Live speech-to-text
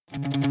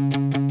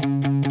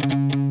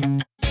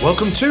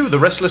Welcome to the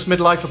Restless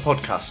Midlifer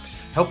podcast,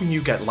 helping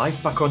you get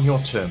life back on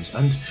your terms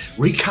and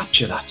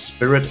recapture that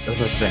spirit of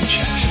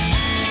adventure.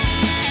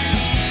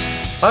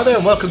 Hi there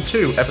and welcome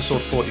to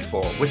episode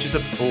 44, which is a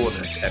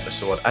bonus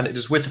episode, and it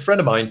is with a friend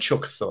of mine,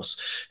 Chuck Thuss,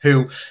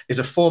 who is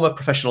a former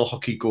professional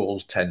hockey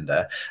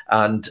goaltender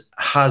and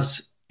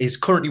is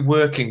currently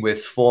working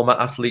with former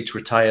athletes,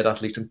 retired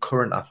athletes and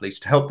current athletes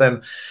to help them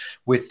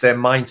with their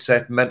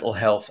mindset, mental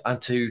health,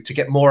 and to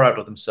get more out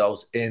of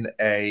themselves in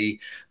a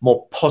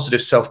more positive,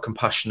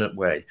 self-compassionate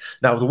way.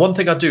 Now, the one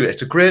thing I do,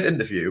 it's a great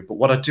interview, but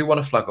what I do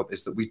want to flag up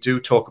is that we do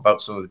talk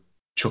about some of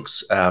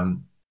Chuck's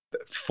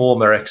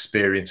former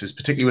experiences,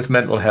 particularly with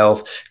mental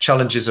health,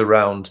 challenges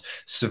around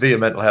severe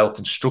mental health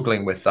and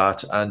struggling with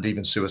that, and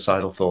even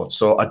suicidal thoughts.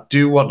 So I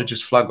do want to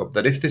just flag up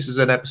that if this is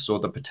an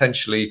episode that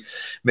potentially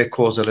may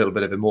cause a little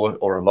bit of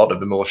or a lot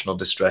of emotional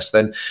distress,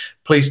 then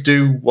please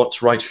do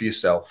what's right for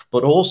yourself.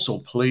 But also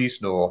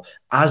please know,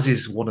 as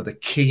is one of the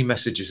key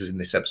messages in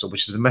this episode,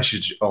 which is a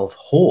message of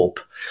hope,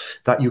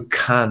 that you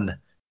can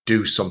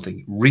do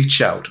something.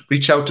 Reach out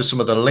to some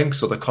of the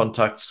links or the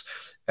contacts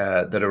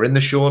that are in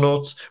the show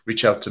notes.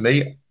 Reach out to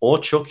me or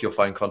Chuck, you'll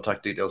find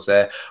contact details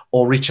there,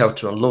 or reach out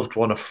to a loved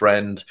one, a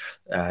friend,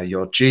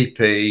 your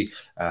GP,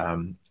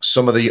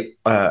 some of the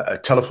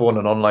telephone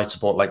and online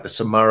support like the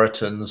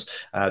Samaritans.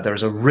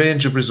 There's a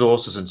range of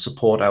resources and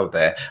support out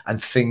there,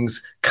 and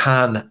things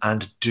can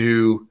and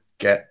do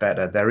get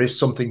better. There is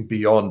something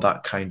beyond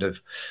that kind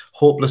of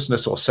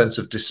hopelessness or sense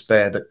of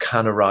despair that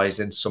can arise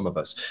in some of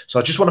us. So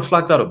I just want to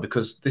flag that up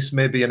because this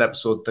may be an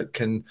episode that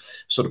can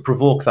sort of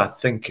provoke that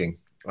thinking.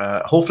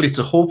 Hopefully it's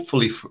a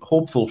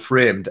hopeful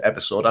framed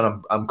episode,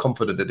 and I'm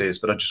confident it is,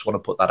 but I just want to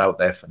put that out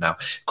there for now.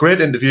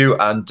 Great interview,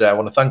 and I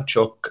want to thank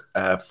Chuck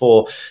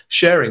for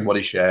sharing what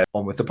he shared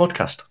on with the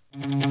podcast.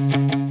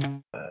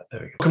 There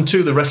we go. Welcome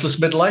to the Restless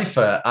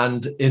Midlifer,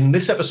 and in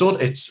this episode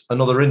it's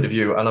another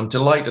interview, and I'm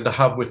delighted to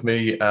have with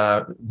me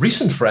a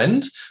recent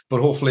friend,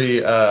 but hopefully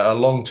a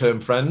long-term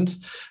friend,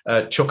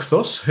 Chuck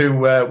Thuss, who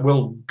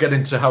will get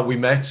into how we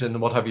met and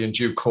what have you in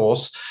due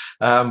course.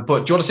 But do you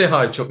want to say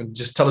hi, Chuck, and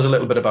just tell us a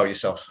little bit about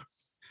yourself?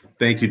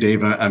 Thank you,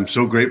 Dave. I'm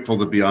so grateful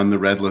to be on the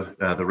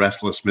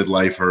Restless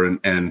Midlifer,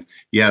 and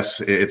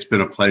yes, it's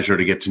been a pleasure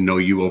to get to know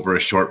you over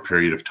a short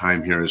period of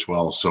time here as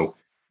well. So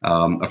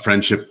a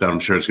friendship that I'm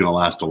sure is going to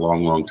last a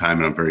long, long time,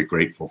 and I'm very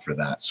grateful for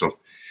that. So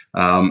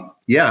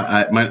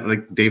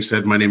like Dave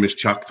said, my name is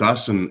Chuck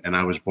Thuss, and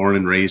I was born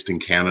and raised in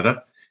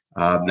Canada.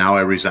 Now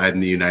I reside in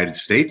the United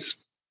States,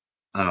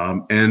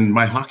 and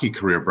my hockey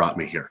career brought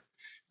me here.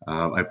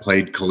 I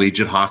played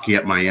collegiate hockey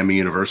at Miami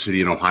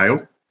University in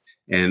Ohio.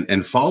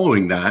 And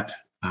following that,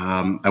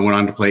 I went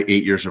on to play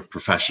 8 years of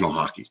professional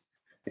hockey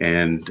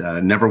and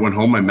never went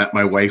home. I met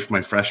my wife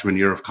my freshman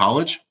year of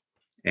college,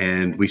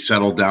 and we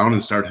settled down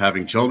and started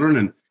having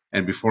children.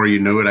 And before you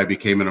knew it, I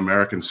became an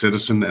American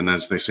citizen. And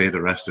as they say, the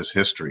rest is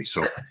history.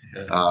 So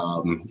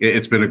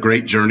it's been a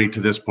great journey to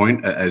this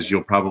point, as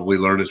you'll probably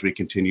learn as we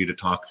continue to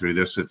talk through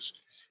this.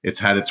 It's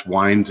had its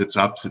winds, its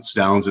ups, its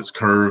downs, its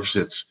curves.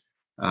 It's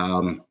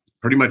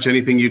pretty much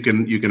anything you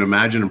can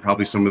imagine, and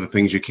probably some of the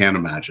things you can't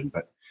imagine.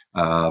 But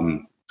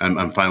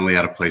I'm finally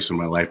at a place in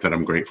my life that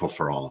I'm grateful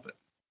for all of it.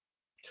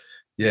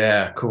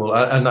 Yeah, cool.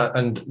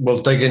 And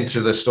we'll dig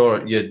into the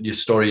story, your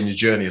story and your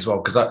journey as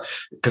well,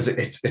 because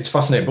it's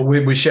fascinating. But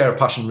we share a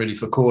passion really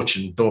for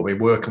coaching, don't we?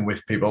 Working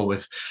with people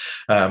with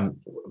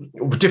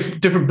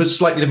different but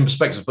slightly different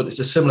perspectives. But it's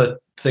a similar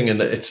thing in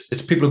that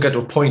it's people who get to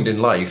a point in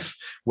life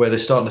where they're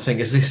starting to think,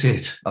 is this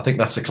it? I think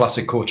that's the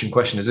classic coaching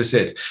question. Is this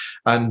it?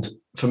 And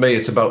for me,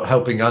 it's about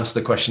helping answer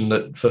the question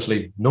that,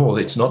 firstly, no,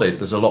 it's not it.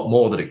 There's a lot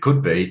more that it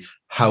could be.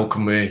 How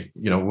can we,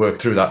 work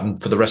through that?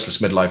 And for the Restless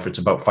Midlifer, it's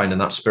about finding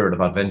that spirit of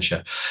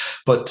adventure.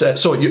 But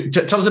so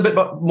tell us a bit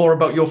more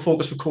about your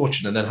focus for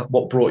coaching, and then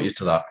what brought you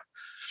to that.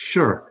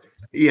 Sure.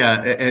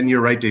 Yeah. And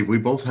you're right, Dave. We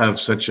both have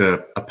such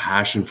a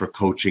passion for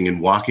coaching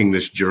and walking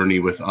this journey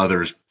with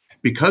others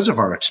because of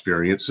our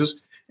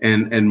experiences.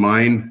 And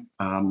mine,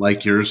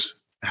 like yours,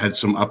 had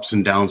some ups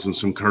and downs and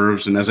some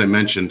curves. And as I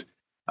mentioned,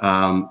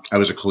 I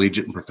was a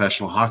collegiate and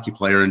professional hockey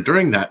player. And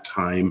during that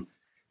time,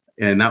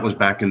 and that was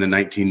back in the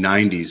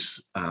 1990s,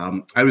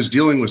 I was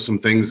dealing with some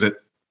things that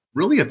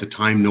really at the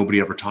time nobody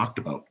ever talked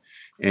about.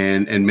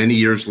 And many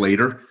years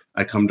later,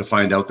 I come to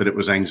find out that it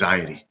was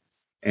anxiety.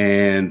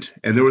 And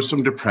there was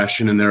some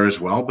depression in there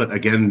as well. But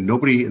again,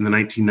 nobody in the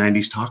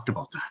 1990s talked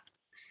about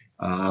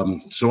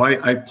that. So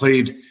I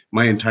played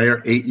my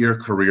entire 8-year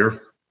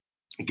career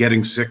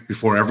getting sick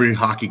before every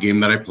hockey game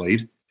that I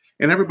played.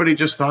 And everybody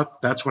just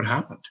thought that's what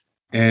happened.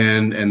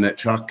 And that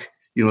Chuck,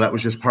 that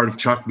was just part of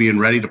Chuck being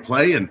ready to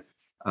play. And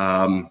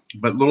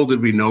but little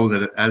did we know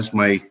that as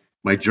my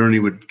journey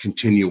would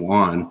continue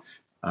on,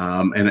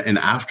 and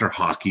after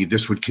hockey,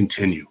 this would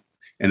continue.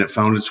 And it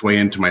found its way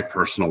into my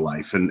personal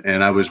life. And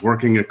I was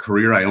working a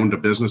career. I owned a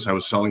business. I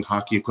was selling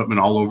hockey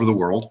equipment all over the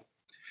world.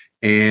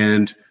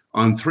 And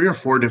on 3 or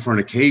 4 different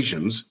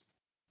occasions,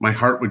 my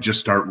heart would just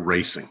start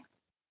racing.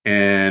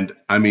 And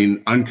I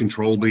mean,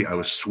 uncontrollably, I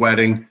was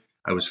sweating,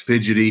 I was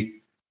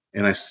fidgety.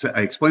 And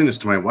I explained this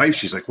to my wife.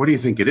 She's like, what do you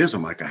think it is?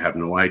 I'm like, I have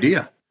no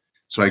idea.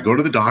 So I go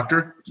to the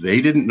doctor.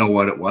 They didn't know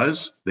what it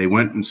was. They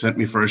went and sent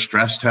me for a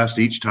stress test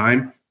each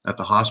time at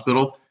the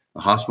hospital.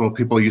 The hospital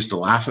people used to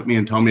laugh at me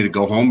and tell me to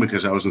go home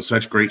because I was in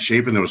such great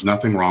shape and there was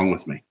nothing wrong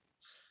with me.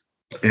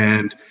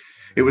 And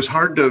it was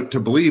hard to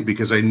believe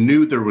because I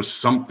knew there was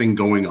something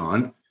going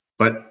on.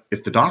 But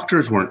if the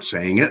doctors weren't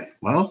saying it,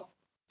 well,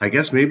 I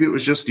guess maybe it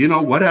was just,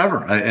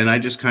 whatever. And I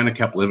just kind of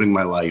kept living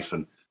my life.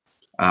 And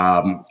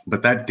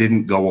but that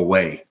didn't go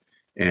away.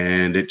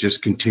 And it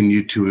just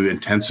continued to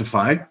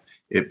intensify.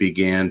 It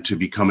began to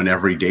become an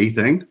everyday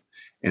thing.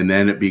 And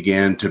then it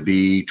began to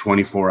be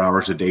 24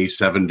 hours a day,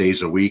 7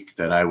 days a week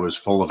that I was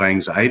full of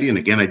anxiety. And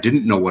again, I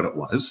didn't know what it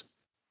was.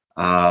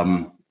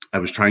 I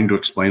was trying to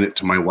explain it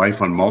to my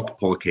wife on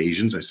multiple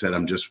occasions. I said,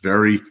 I'm just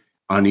very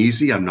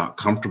uneasy. I'm not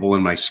comfortable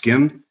in my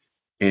skin.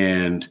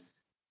 And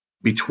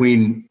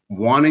between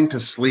wanting to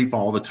sleep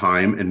all the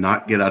time and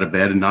not get out of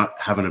bed and not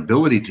have an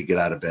ability to get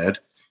out of bed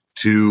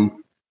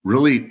to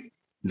really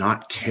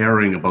not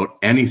caring about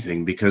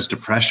anything, because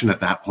depression at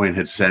that point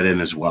had set in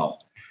as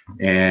well.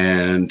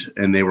 And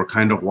they were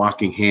kind of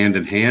walking hand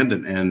in hand.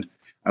 And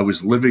I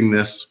was living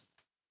this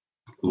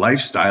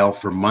lifestyle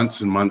for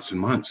months and months and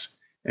months.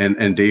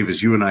 And Dave,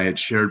 as you and I had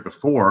shared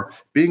before,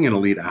 being an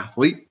elite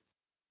athlete,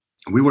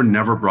 we were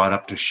never brought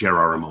up to share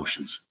our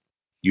emotions.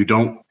 You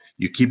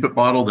keep it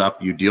bottled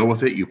up, you deal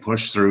with it, you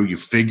push through, you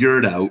figure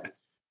it out,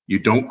 you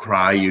don't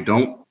cry, you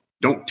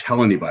don't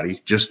tell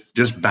anybody,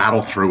 just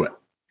battle through it.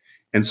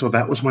 And so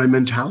that was my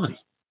mentality.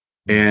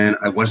 And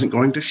I wasn't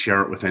going to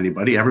share it with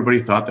anybody. Everybody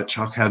thought that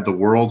Chuck had the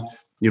world,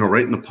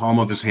 right in the palm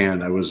of his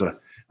hand. I was a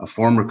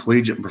former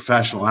collegiate and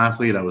professional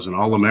athlete. I was an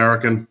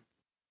All-American.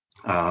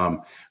 I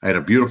had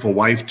a beautiful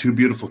wife, 2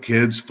 beautiful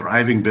kids,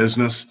 thriving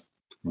business.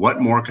 What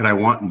more could I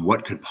want, and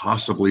what could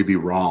possibly be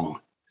wrong?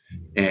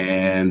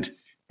 And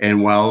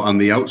while on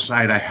the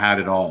outside I had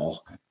it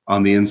all,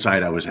 on the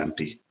inside I was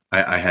empty.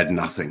 I had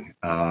nothing.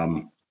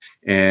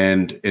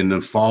 And in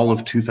the fall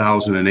of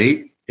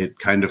 2008, it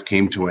kind of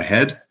came to a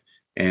head.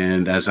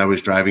 And as I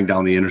was driving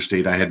down the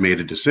interstate, I had made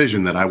a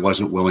decision that I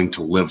wasn't willing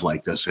to live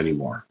like this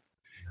anymore.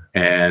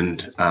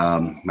 And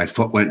my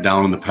foot went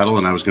down on the pedal,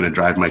 and I was going to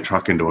drive my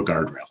truck into a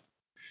guardrail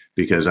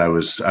because I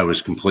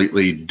was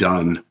completely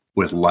done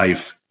with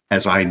life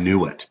as I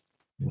knew it.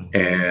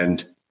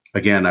 And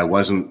again, I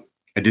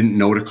didn't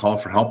know to call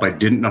for help. I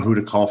didn't know who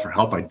to call for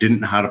help. I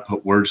didn't know how to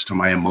put words to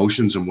my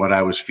emotions and what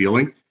I was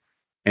feeling.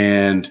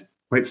 And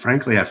quite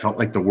frankly, I felt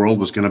like the world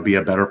was going to be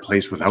a better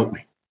place without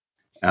me.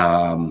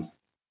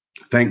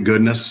 Thank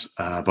goodness,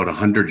 about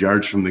 100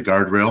 yards from the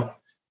guardrail,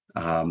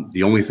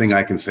 the only thing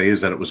I can say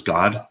is that it was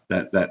God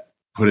that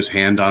put his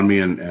hand on me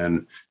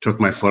and took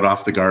my foot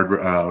off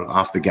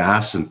the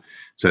gas and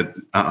said,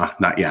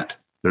 not yet.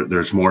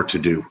 There's more to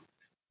do.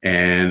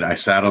 And I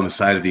sat on the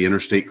side of the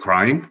interstate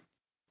crying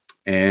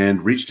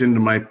and reached into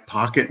my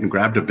pocket and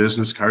grabbed a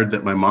business card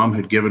that my mom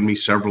had given me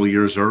several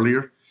years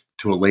earlier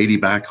to a lady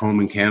back home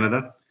in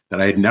Canada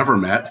that I had never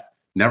met,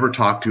 never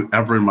talked to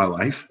ever in my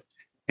life.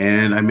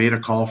 And I made a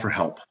call for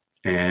help.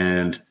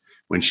 And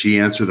when she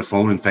answered the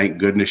phone, and thank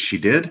goodness she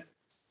did,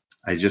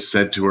 I just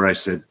said to her, I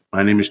said,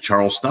 my name is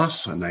Charles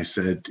Thuss. And I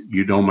said,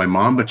 you know my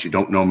mom, but you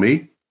don't know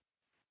me.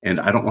 And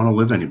I don't want to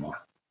live anymore.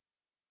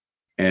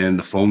 And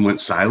the phone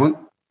went silent.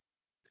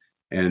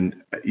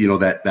 And,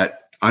 that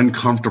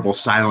uncomfortable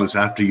silence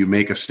after you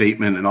make a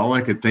statement. And all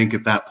I could think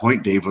at that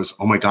point, Dave, was,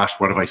 oh my gosh,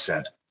 what have I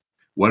said?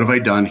 What have I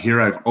done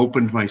here? I've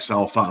opened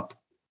myself up,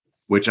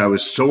 which I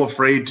was so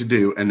afraid to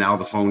do. And now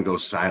the phone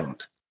goes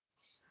silent.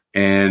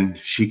 And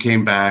she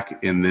came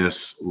back in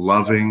this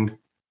loving,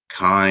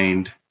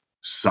 kind,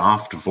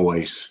 soft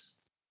voice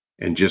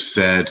and just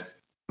said,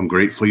 I'm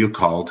grateful you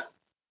called,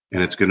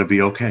 and it's going to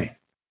be okay.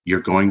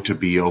 You're going to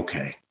be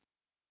okay.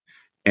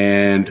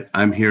 And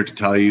I'm here to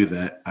tell you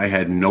that I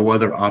had no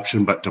other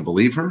option but to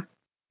believe her,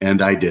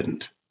 and I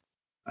didn't.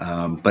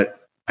 But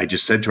I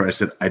just said to her, I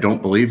said, I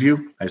don't believe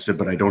you. I said,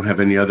 but I don't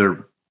have any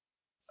other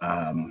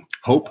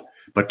hope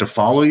but to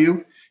follow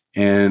you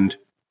and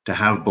to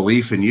have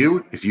belief in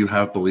you if you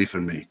have belief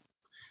in me.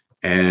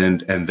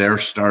 And there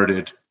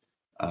started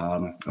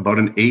about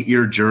an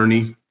 8-year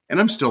journey, and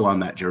I'm still on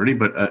that journey,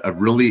 but a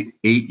really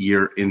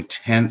 8-year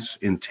intense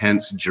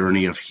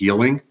journey of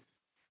healing,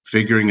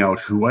 figuring out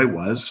who I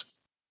was,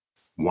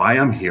 why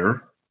I'm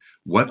here,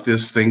 what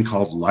this thing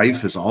called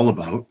life is all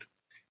about.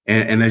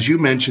 And as you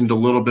mentioned a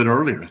little bit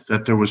earlier,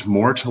 that there was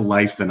more to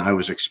life than I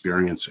was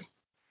experiencing.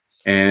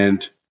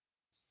 And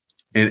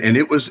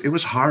it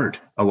was hard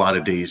a lot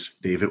of days,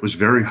 Dave. It was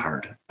very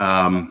hard.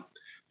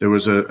 There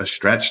was a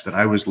stretch that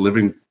I was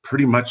living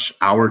pretty much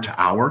hour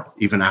to hour,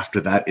 even after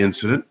that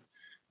incident.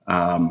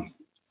 The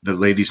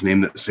lady's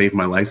name that saved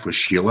my life was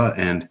Sheila.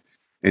 And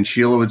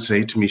Sheila would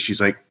say to me,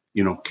 she's like,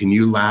 can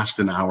you last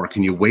an hour?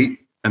 Can you wait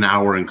an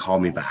hour and call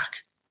me back?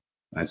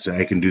 I'd say,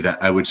 I can do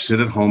that. I would sit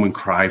at home and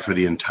cry for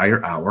the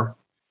entire hour.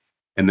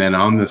 And then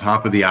on the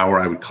top of the hour,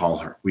 I would call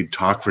her. We'd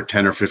talk for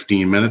 10 or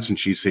 15 minutes, and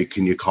she'd say,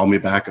 can you call me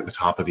back at the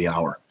top of the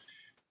hour?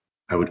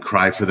 I would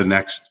cry for the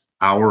next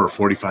hour or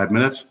 45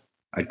 minutes.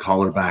 I'd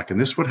call her back. And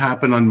this would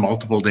happen on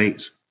multiple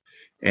days.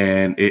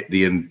 And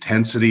the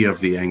intensity of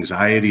the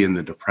anxiety and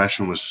the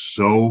depression was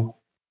so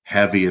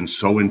heavy and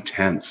so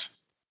intense.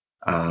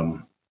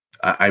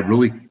 I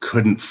really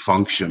couldn't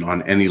function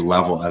on any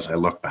level as I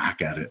look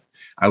back at it.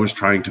 I was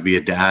trying to be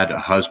a dad, a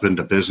husband,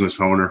 a business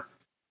owner.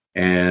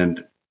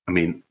 And I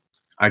mean,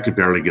 I could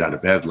barely get out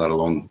of bed, let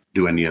alone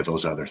do any of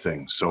those other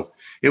things. So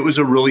it was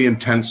a really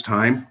intense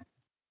time.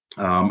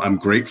 I'm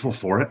grateful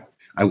for it.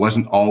 I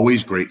wasn't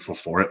always grateful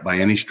for it by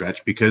any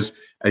stretch, because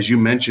as you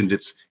mentioned,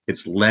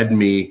 it's led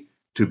me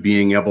to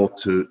being able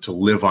to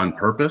live on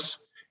purpose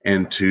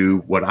and to,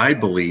 what I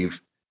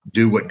believe,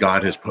 do what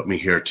God has put me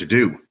here to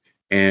do.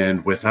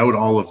 And without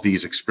all of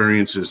these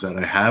experiences that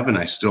I have, and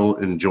I still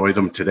enjoy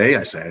them today,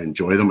 I say I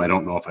enjoy them. I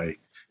don't know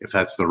if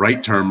that's the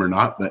right term or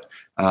not, but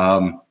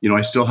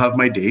I still have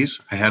my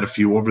days. I had a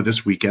few over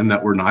this weekend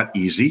that were not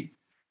easy,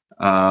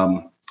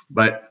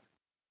 but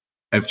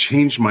I've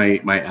changed my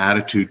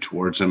attitude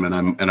towards them, and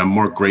I'm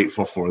more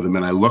grateful for them.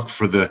 And I look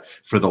for the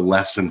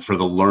lesson, for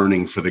the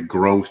learning, for the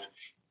growth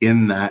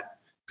in that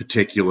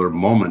particular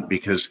moment,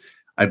 because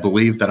I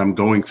believe that I'm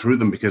going through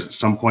them because at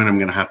some point I'm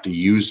going to have to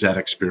use that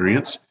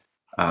experience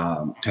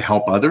to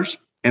help others.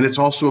 And it's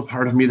also a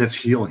part of me that's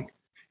healing.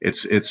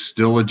 It's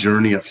still a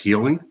journey of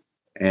healing.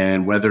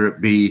 And whether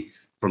it be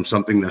from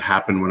something that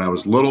happened when I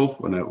was little,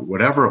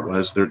 whatever it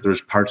was,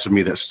 there's parts of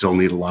me that still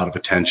need a lot of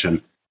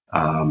attention.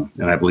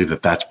 And I believe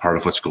that that's part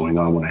of what's going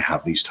on when I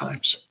have these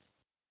times.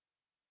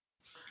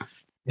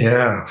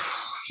 Yeah,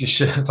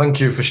 thank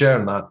you for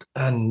sharing that.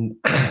 And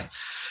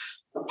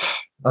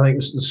I think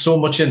there's so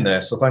much in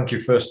there. So thank you,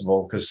 first of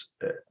all, because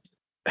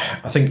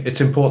I think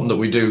it's important that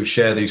we do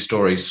share these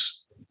stories,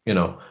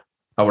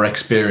 our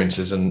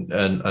experiences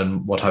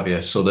and what have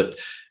you, so that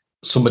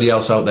somebody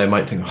else out there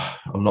might think,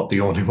 I'm not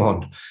the only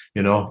one,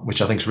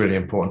 which I think is really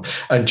important.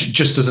 And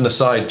just as an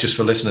aside, just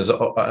for listeners,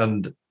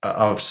 and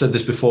I've said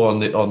this before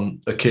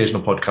on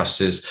occasional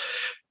podcasts, is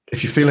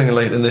if you're feeling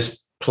like in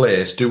this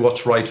place, do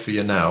what's right for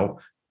you now.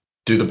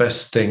 Do the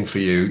best thing for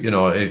you.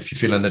 If you're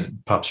feeling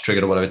that perhaps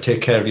triggered or whatever,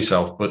 take care of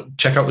yourself. But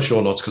check out the show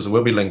notes, because there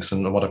will be links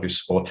and what have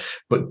you.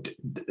 But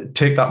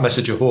take that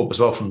message of hope as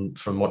well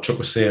from what Chuck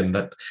was saying,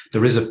 that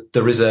there is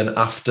an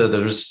after,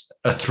 there is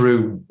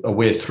a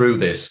way through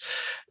this,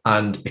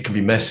 and it can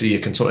be messy.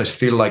 It can sometimes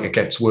feel like it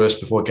gets worse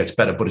before it gets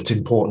better. But it's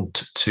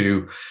important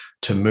to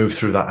move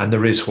through that, and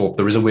there is hope.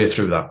 There is a way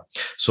through that.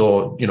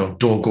 So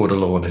don't go it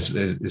alone is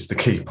the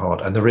key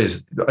part. And there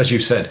is, as you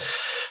said,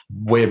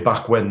 way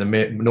back when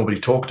nobody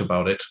talked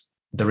about it,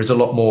 there is a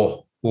lot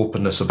more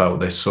openness about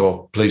this.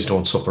 So please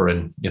don't suffer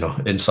in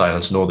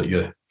silence. Know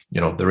that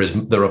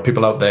there are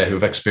people out there who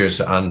have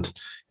experienced it, and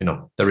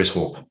there is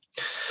hope.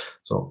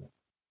 So.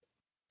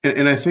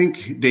 And I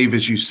think, Dave,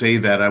 as you say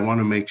that, I want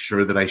to make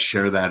sure that I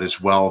share that as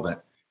well,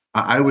 that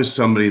I was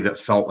somebody that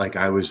felt like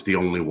I was the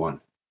only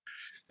one,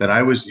 that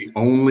I was the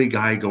only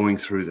guy going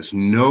through this.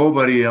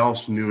 Nobody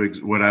else knew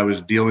what I was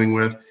dealing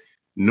with.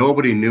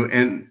 Nobody knew.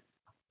 And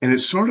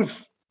it's sort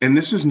of, and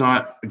this is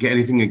not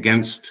anything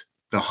against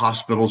the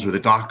hospitals or the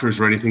doctors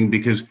or anything,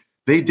 because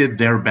they did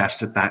their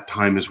best at that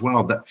time as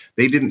well. But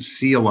they didn't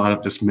see a lot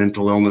of this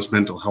mental illness,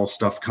 mental health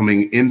stuff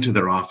coming into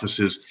their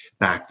offices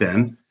back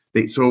then.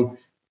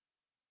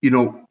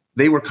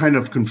 They were kind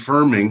of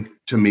confirming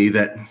to me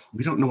that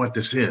we don't know what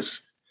this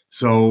is.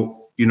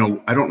 So,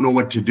 I don't know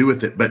what to do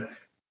with it, but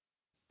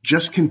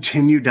just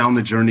continue down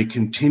the journey,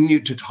 continue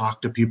to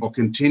talk to people,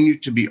 continue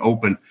to be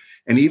open.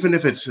 And even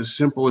if it's as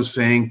simple as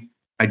saying,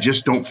 I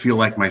just don't feel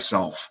like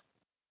myself,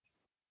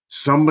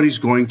 somebody's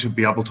going to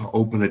be able to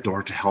open a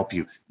door to help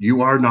you.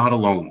 You are not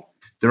alone.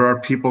 There are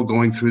people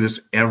going through this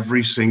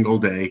every single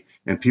day,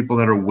 and people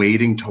that are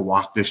waiting to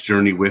walk this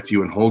journey with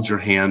you and hold your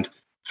hand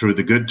through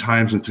the good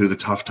times and through the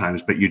tough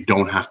times, but you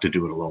don't have to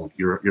do it alone.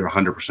 You're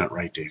 100%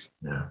 right, Dave.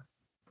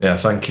 Yeah.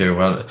 Thank you.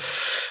 Well,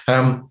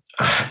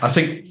 I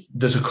think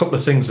there's a couple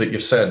of things that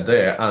you've said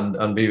there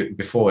and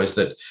before, is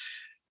that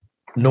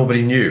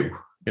nobody knew,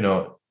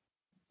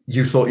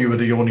 you thought you were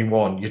the only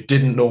one, you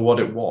didn't know what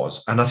it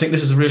was. And I think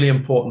this is a really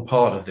important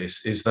part of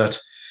this, is that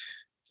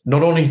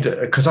not only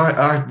because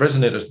I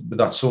resonated with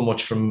that so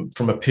much from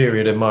a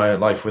period in my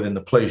life within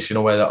the police,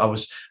 where I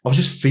was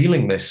just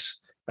feeling this.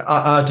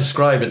 I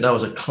describe it now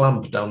as a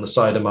clamp down the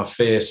side of my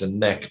face and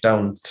neck,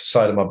 down the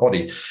side of my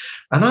body.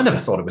 And I never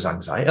thought it was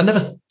anxiety. I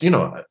never,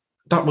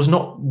 that was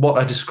not what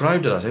I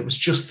described it as. It was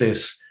just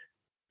this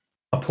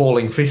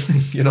appalling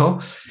feeling,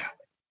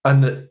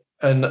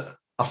 and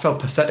I felt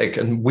pathetic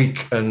and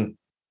weak and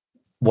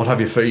what have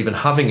you for even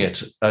having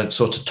it. And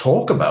so to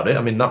talk about it,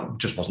 I mean, that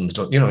just wasn't,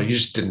 you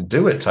just didn't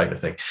do it type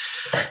of thing.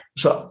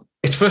 So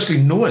it's firstly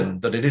knowing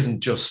that it isn't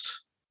just,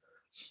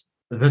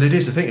 that it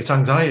is a thing. It's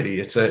anxiety.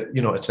 It's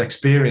it's an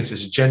experience.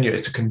 It's a genuine.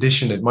 It's a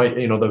condition. It might,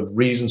 the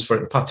reasons for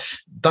it.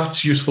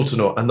 That's useful to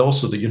know, and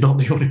also that you're not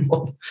the only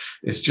one.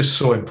 It's just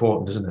so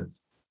important, isn't it?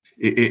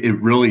 It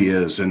really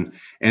is, and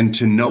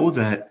to know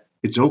that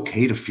it's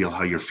okay to feel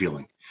how you're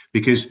feeling,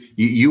 because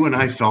you and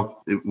I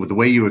felt, with the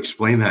way you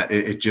explained that,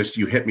 it just,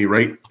 you hit me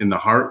right in the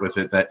heart with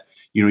it. That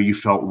you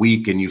felt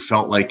weak and you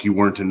felt like you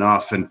weren't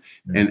enough, and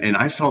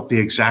I felt the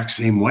exact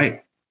same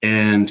way,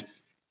 and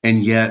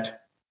And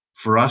yet,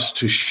 for us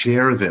to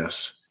share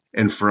this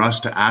and for us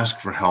to ask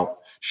for help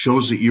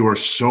shows that you are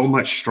so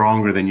much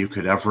stronger than you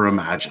could ever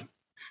imagine,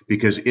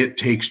 because it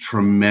takes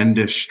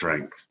tremendous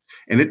strength.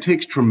 And it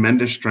takes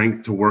tremendous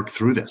strength to work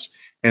through this.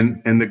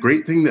 And the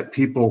great thing that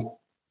people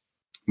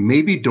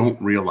maybe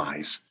don't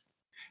realize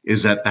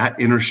is that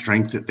inner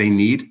strength that they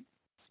need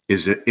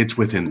is that it's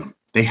within them.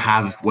 They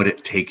have what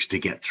it takes to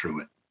get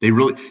through it.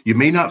 You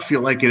may not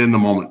feel like it in the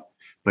moment,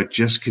 but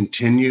just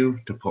continue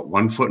to put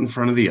one foot in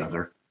front of the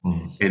other,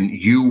 and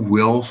you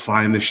will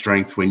find the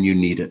strength when you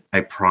need it.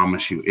 I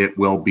promise you, it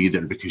will be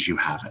there because you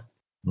have it.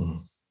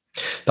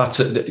 That's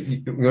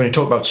it. When you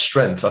talk about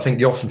strength, I think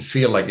you often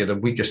feel like you're the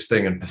weakest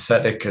thing and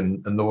pathetic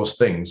and those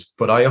things.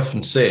 But I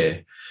often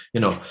say,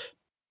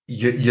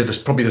 you're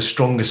probably the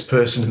strongest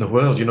person in the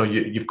world.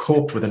 You've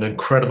coped with an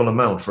incredible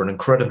amount for an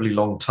incredibly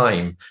long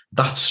time.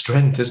 That's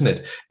strength, isn't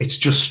it? It's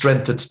just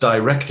strength that's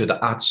directed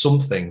at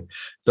something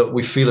that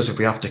we feel as if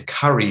we have to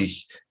carry,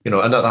 and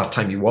at that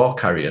time you are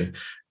carrying.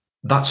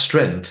 That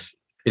strength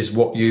is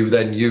what you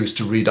then use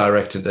to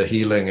redirect into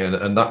healing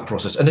and that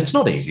process. And it's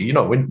not easy,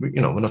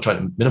 we're not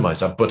trying to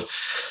minimize that, but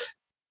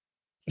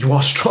you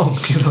are strong,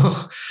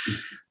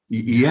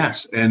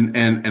 Yes.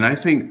 And I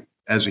think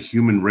as a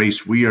human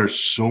race, we are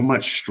so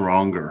much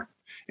stronger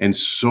and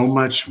so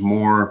much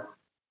more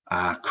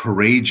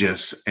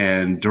courageous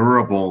and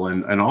durable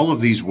and all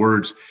of these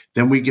words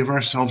than we give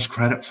ourselves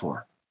credit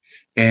for.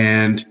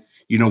 And,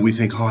 we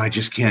think, I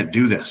just can't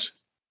do this.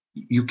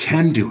 You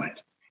can do it,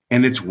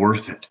 and it's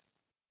worth it.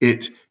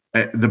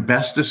 The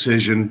best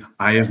decision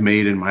I have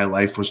made in my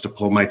life was to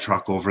pull my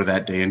truck over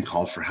that day and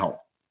call for help,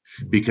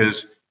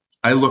 because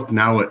I look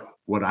now at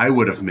what I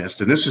would have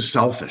missed, and this is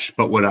selfish,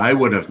 but what I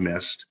would have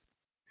missed,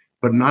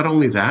 but not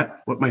only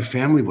that, what my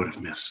family would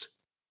have missed,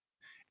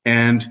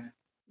 and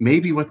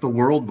maybe what the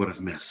world would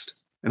have missed.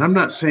 And I'm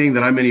not saying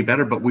that I'm any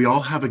better, but we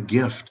all have a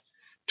gift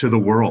to the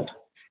world,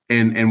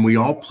 and we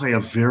all play a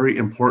very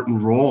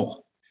important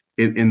role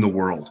in the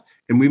world.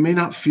 And we may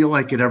not feel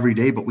like it every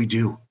day, but we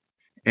do.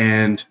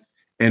 And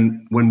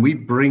when we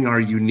bring our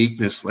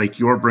uniqueness, like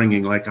you're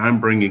bringing, like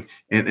I'm bringing,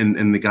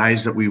 and the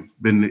guys that we've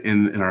been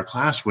in our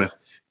class with,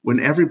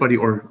 when everybody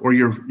or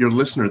your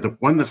listener, the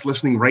one that's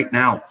listening right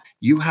now,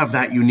 you have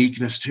that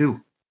uniqueness too.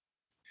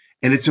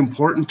 And it's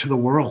important to the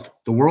world.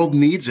 The world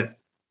needs it.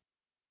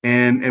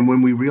 And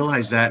when we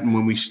realize that, and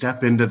when we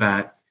step into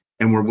that,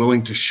 and we're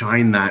willing to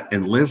shine that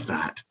and live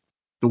that,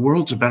 the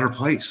world's a better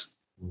place.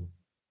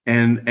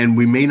 And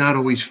we may not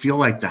always feel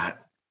like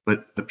that,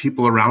 but the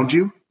people around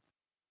you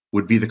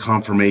would be the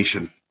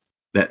confirmation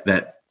that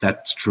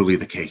that's truly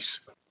the case.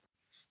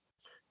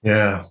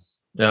 Yeah.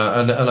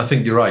 And I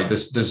think you're right.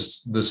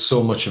 There's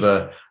so much of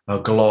a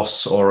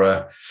gloss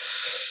or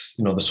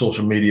the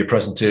social media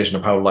presentation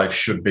of how life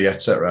should be,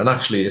 etc. And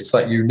actually it's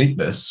that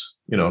uniqueness,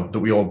 that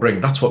we all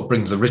bring. That's what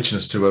brings the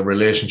richness to a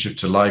relationship,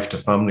 to life, to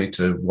family,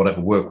 to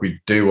whatever work we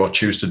do or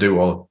choose to do,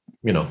 or,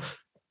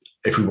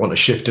 if we want to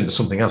shift into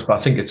something else. But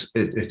I think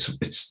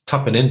it's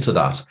tapping into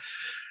that.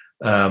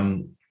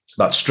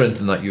 That strength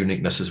and that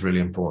uniqueness is really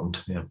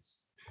important. Yeah,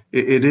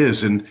 it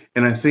is. And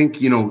I think,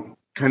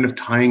 kind of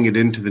tying it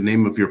into the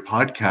name of your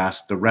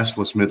podcast, The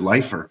Restless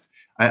Midlifer,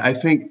 I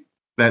think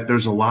that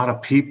there's a lot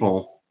of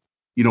people,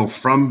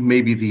 from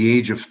maybe the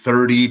age of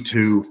 30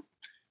 to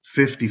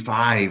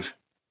 55,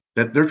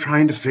 that they're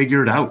trying to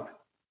figure it out.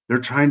 They're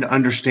trying to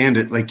understand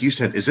it. Like you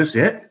said, is this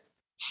it?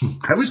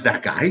 I was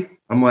that guy.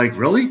 I'm like,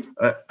 really?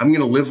 I'm going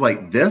to live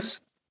like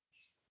this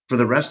for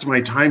the rest of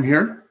my time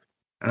here?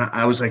 And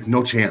I was like,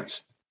 no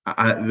chance.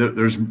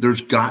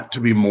 There's got to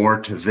be more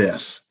to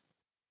this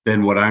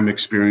than what I'm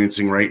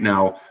experiencing right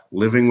now,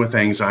 living with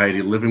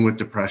anxiety, living with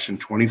depression,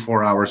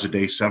 24 hours a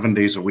day, 7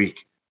 days a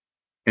week,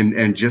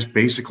 and just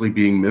basically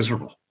being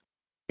miserable.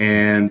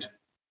 And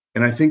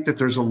I think that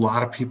there's a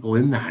lot of people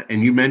in that.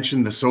 And you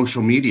mentioned the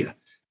social media.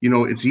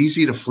 It's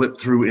easy to flip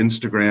through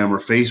Instagram or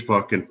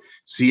Facebook and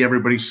see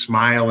everybody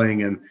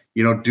smiling and,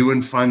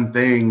 doing fun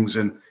things.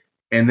 And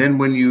then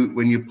when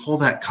you pull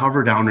that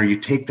cover down or you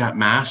take that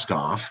mask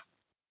off,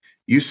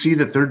 you see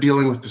that they're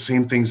dealing with the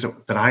same things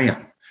that I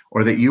am,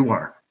 or that you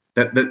are,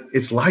 that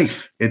it's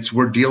life.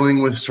 We're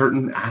dealing with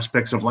certain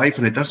aspects of life,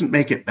 and it doesn't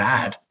make it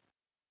bad.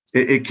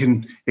 It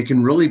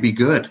can really be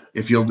good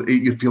if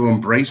you'll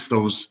embrace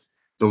those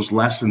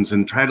lessons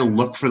and try to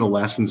look for the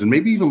lessons, and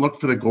maybe even look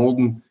for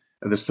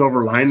the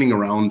silver lining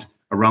around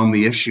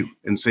the issue,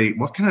 and say,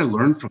 what can I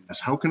learn from this?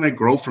 How can I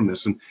grow from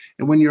this? And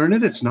when you're in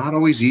it, it's not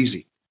always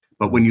easy,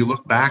 but when you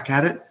look back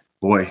at it,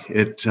 boy,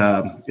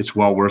 it's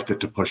well worth it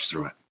to push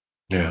through it.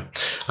 Yeah.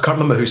 I can't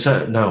remember who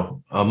said it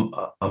now.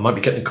 I might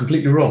be getting it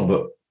completely wrong,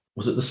 but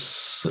was it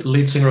the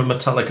lead singer of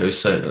Metallica who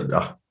said,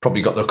 I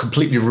probably got the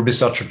completely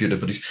misattributed,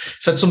 but he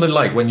said something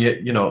like, when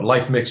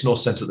life makes no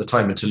sense at the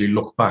time until you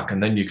look back,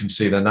 and then you can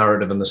see the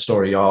narrative and the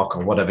story arc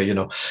or whatever,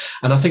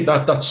 and I think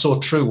that's so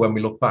true when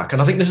we look back.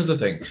 And I think this is the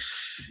thing.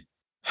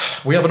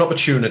 We have an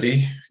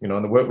opportunity, in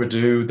the work we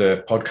do,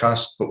 the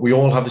podcast, but we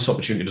all have this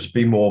opportunity to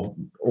be more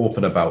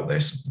open about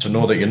this, to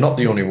know that you're not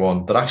the only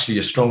one, that actually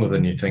you're stronger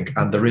than you think,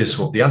 and there is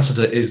hope. The answer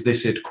to is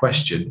this it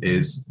question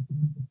is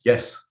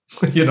yes.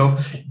 You know,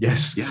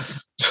 yes. Yeah.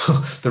 So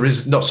there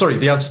is no, sorry,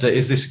 the answer to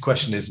is this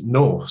question is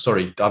no.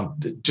 Sorry,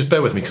 just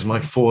bear with me because my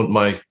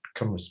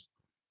camera's,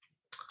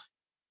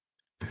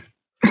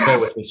 bear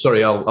with me.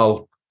 Sorry,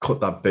 I'll cut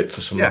that bit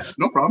for some, Yeah,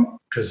 no problem.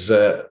 because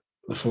the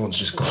phone's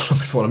just gone on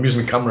my phone. I'm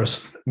using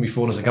my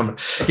phone as a camera.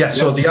 Yeah.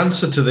 So the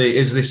answer to the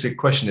is this a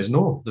question is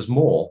no. There's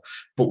more,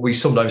 but we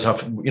sometimes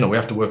have, we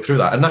have to work through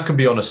that, and that can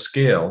be on a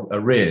scale, a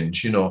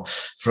range,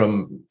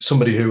 from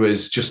somebody who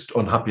is just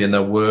unhappy in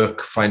their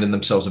work, finding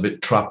themselves a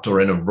bit trapped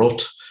or in a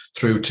rut,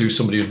 through to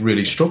somebody who's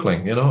really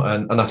struggling,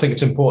 and I think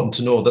it's important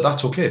to know that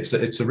that's okay.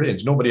 It's a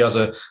range. Nobody has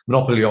a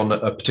monopoly on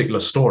a particular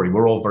story.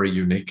 We're all very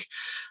unique,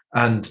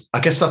 and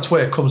I guess that's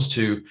where it comes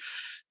to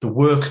the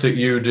work that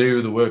you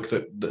do, the work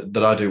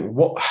that I do.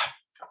 What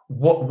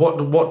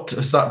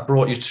has that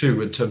brought you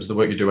to in terms of the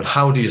work you do, and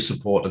how do you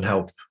support and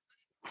help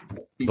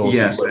those?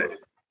 Yes,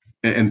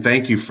 and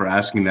thank you for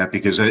asking that,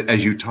 because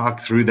as you talk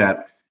through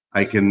that,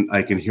 I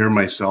can hear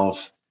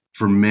myself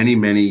for many,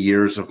 many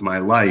years of my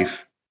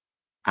life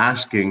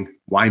asking,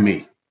 why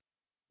me?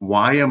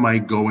 Why am I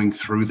going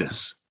through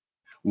this?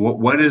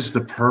 What is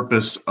the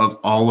purpose of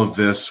all of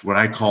this, what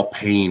I call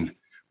pain?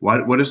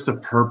 What is the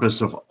purpose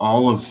of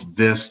all of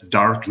this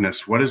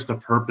darkness? What is the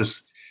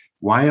purpose?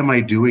 Why am I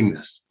doing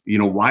this?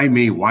 Why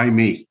me? Why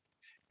me?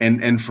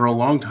 And for a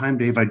long time,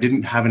 Dave, I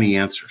didn't have any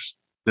answers.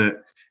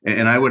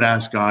 And I would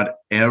ask God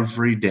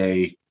every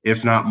day,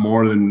 if not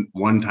more than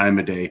one time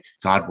a day,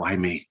 God, why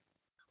me?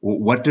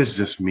 What does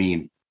this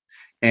mean?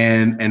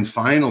 And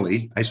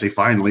finally, I say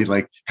finally,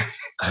 like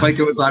like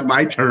it was on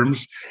my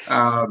terms,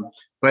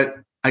 but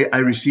I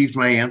received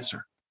my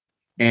answer,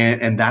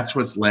 and that's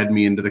what's led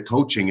me into the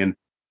coaching.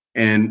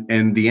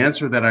 And the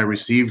answer that I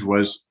received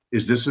was,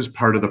 this is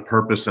part of the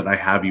purpose that I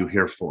have you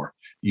here for.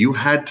 You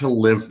had to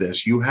live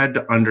this. You had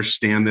to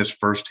understand this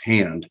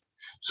firsthand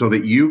so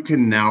that you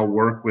can now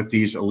work with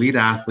these elite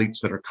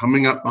athletes that are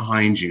coming up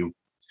behind you,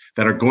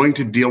 that are going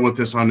to deal with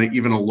this on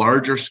even a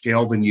larger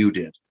scale than you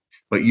did.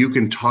 But you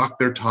can talk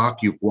their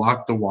talk, you've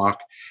walked the walk.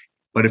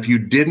 But if you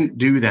didn't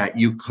do that,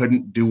 you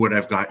couldn't do what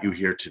I've got you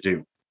here to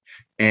do.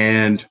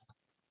 And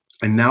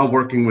now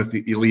working with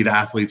the elite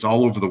athletes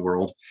all over the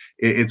world,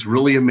 it's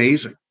really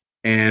amazing.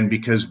 And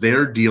because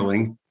they're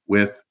dealing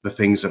with the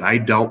things that I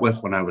dealt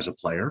with when I was a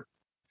player,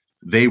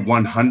 they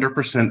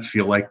 100%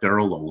 feel like they're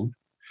alone.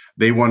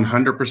 They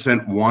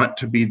 100% want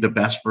to be the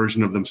best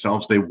version of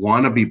themselves. They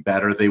want to be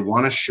better. They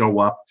want to show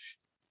up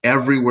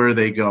everywhere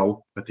they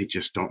go, but they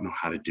just don't know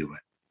how to do it.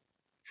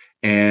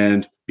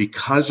 And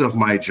because of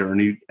my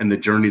journey and the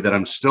journey that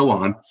I'm still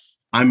on,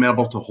 I'm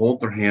able to hold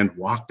their hand,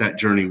 walk that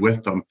journey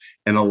with them,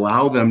 and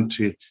allow them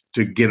to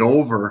get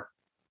over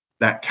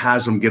that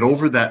chasm, get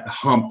over that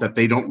hump that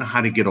they don't know how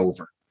to get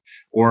over,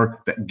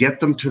 or get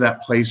them to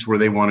that place where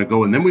they want to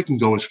go. And then we can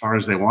go as far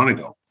as they want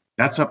to go.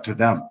 That's up to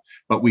them.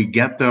 But we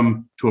get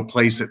them to a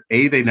place that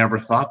they never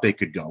thought they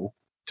could go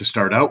to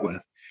start out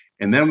with.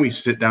 And then we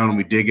sit down and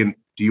we dig in.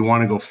 Do you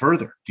want to go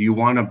further? Do you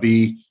want to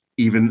be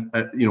even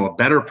a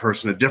better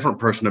person, a different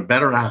person, a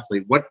better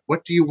athlete?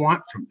 What do you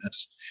want from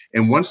this?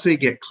 And once they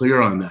get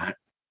clear on that,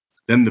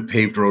 then the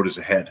paved road is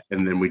ahead,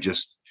 and then we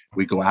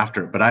go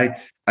after it. But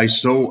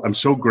I'm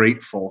so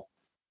grateful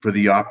for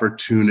the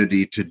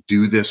opportunity to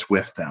do this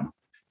with them,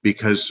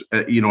 because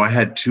I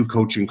had 2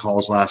 coaching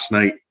calls last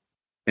night,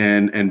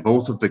 and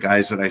both of the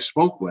guys that I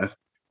spoke with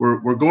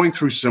were going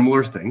through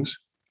similar things.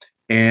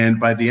 And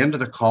by the end of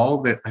the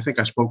call, I think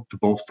I spoke to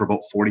both for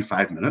about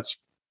 45 minutes.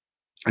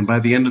 And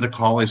by the end of the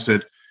call, I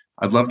said,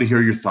 I'd love to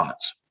hear your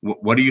thoughts.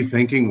 What are you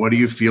thinking? What are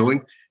you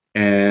feeling?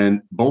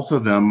 And both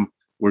of them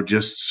were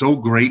just so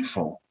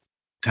grateful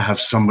to have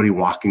somebody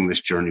walking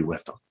this journey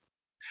with them,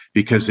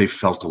 because they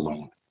felt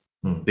alone.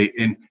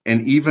 And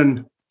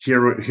even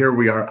here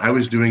we are. I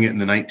was doing it in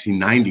the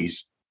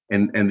 1990s,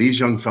 and these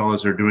young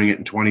fellas are doing it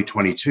in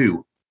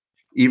 2022.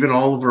 Even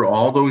all over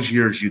all those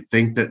years, you'd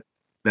think that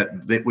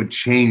would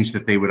change,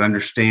 that they would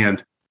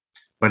understand,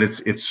 but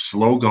it's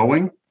slow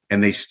going.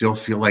 And they still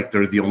feel like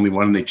they're the only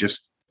one.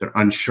 They're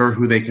unsure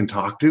who they can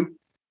talk to.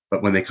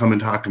 But when they come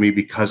and talk to me,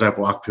 because I've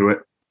walked through it,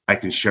 I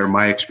can share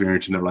my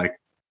experience. And they're like,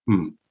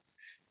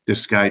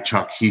 this guy,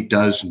 Chuck, he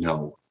does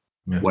know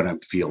what I'm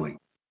feeling.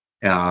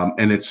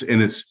 And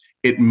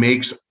it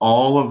makes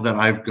all of that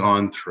I've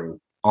gone through,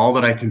 all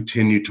that I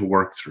continue to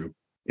work through,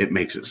 it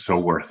makes it so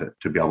worth it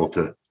to be able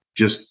to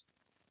just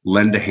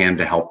lend a hand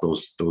to help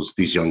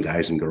these young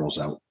guys and girls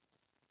out.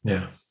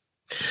 Yeah.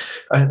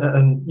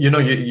 And you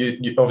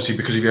obviously,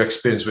 because of your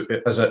experience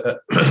as a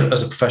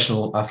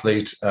professional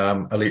athlete,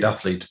 elite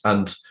athlete,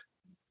 and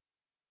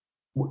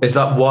is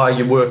that why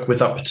you work with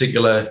that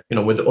particular,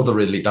 with other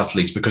elite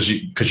athletes, because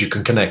you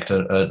can connect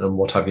and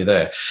what have you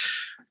there?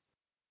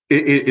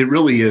 It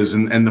really is,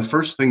 and the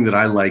first thing that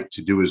I like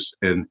to do is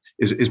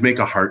make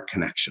a heart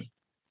connection,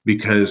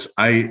 because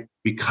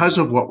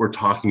of what we're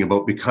talking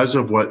about, because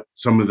of what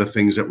some of the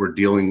things that we're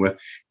dealing with,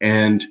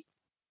 and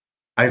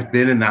I've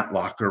been in that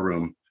locker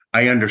room.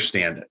 I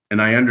understand it.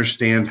 And I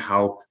understand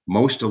how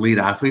most elite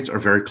athletes are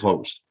very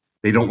closed.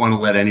 They don't want to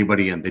let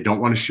anybody in. They don't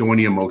want to show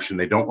any emotion.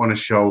 They don't want to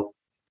show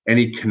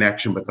any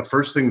connection. But the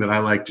first thing that I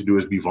like to do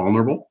is be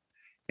vulnerable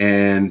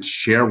and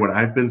share what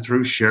I've been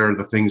through, share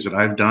the things that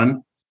I've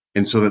done,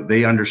 and so that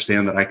they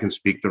understand that I can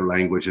speak their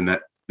language and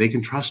that they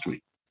can trust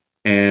me.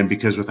 And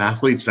because with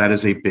athletes, that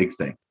is a big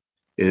thing,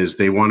 is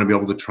they want to be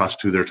able to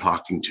trust who they're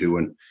talking to.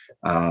 And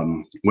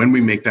when we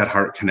make that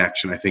heart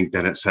connection, I think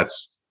that it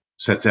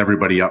sets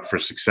everybody up for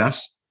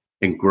success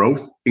and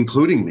growth,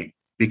 including me,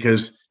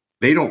 because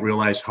they don't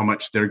realize how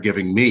much they're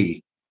giving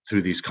me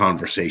through these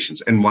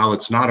conversations. And while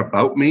it's not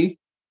about me,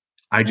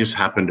 I just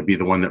happen to be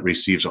the one that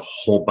receives a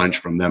whole bunch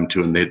from them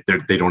too, and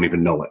they don't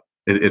even know it.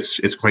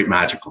 It's quite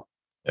magical.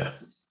 Yeah.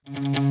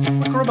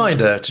 Quick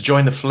reminder to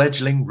join the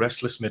fledgling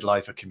Restless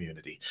Midlifer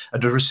community and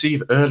to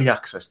receive early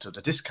access to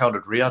the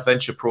discounted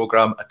Readventure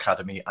Program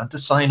Academy and to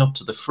sign up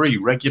to the free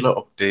regular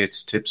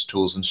updates, tips,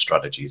 tools, and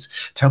strategies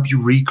to help you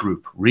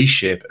regroup,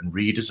 reshape, and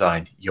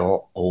redesign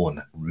your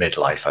own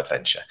midlife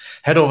adventure.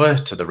 Head over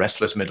to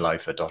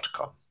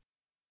therestlessmidlifer.com.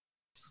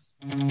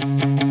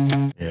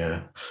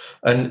 Yeah.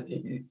 And,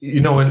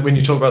 you know, when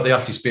you talk about the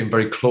athletes being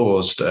very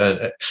closed,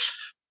 I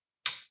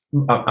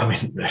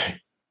mean,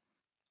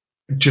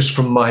 just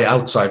from my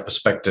outside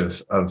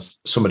perspective of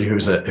somebody who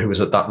is at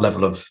that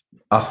level of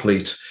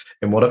athlete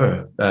in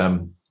whatever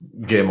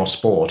game or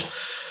sport,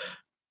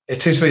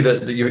 it seems to me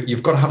that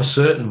you've got to have a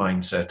certain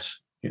mindset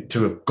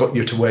to have got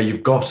you to where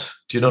you've got.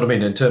 Do you know what I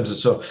mean? In terms of,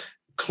 so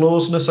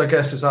closeness, I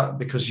guess, is that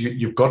because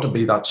you've got to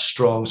be that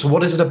strong. So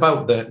what is it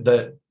about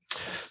that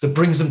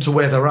brings them to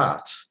where they're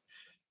at,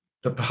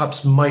 that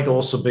perhaps might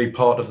also be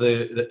part of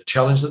the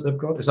challenge that they've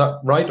got? Is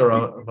that right?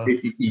 Or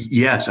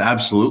yes,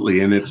 absolutely.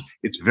 And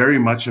it's very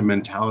much a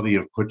mentality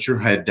of put your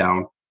head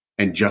down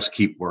and just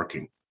keep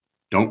working.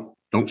 Don't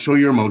show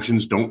your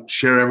emotions. Don't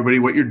share everybody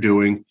what you're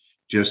doing.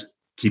 Just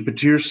keep it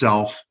to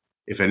yourself.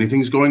 If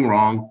anything's going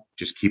wrong,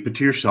 just keep it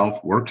to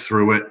yourself, work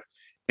through it.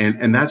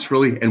 And that's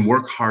really, and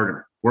work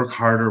harder.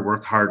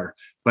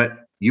 But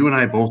you and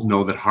I both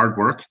know that hard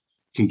work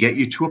can get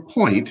you to a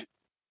point,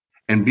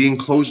 and being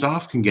closed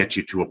off can get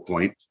you to a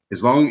point,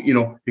 as long,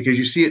 because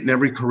you see it in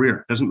every career.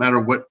 It doesn't matter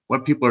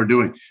what people are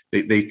doing.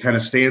 They kind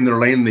of stay in their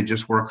lane and they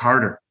just work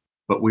harder.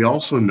 But we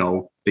also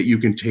know that you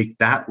can take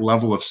that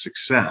level of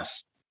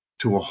success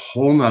to a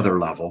whole nother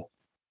level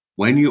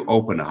when you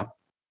open up,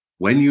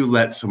 when you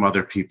let some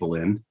other people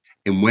in,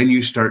 and when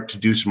you start to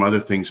do some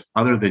other things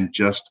other than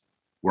just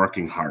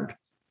working hard.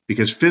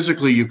 Because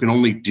physically you can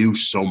only do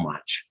so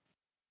much.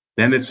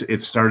 Then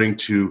it's starting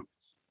to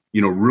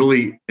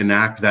really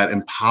enact that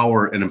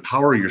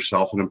empower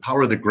yourself and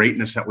empower the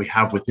greatness that we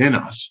have within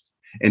us,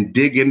 and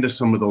dig into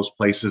some of those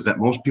places that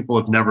most people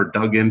have never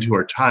dug into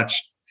or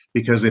touched,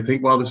 because they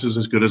think, well, this is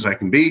as good as I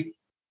can be.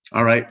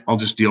 All right, I'll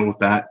just deal with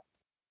that.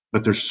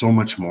 But there's so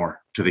much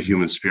more to the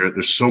human spirit.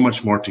 There's so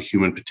much more to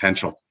human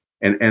potential.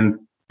 And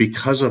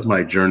because of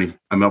my journey,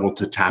 I'm able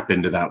to tap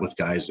into that with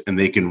guys, and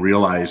they can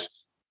realize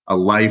a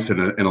life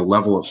and a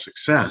level of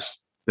success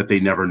that they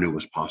never knew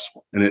was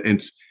possible.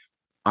 And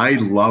I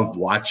love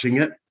watching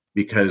it,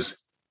 because,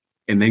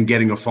 and then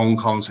getting a phone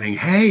call and saying,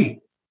 hey,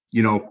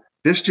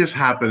 this just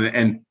happened,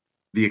 and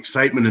the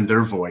excitement in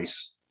their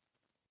voice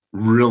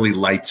really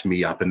lights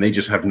me up, and they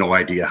just have no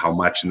idea how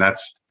much. And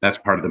that's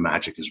part of the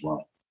magic as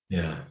well.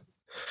 Yeah.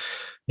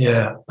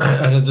 Yeah.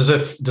 And there's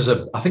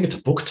a, I think it's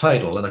a book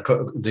title,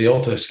 and the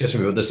author escapes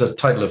me, but there's a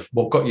title of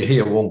What Got You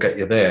Here Won't Get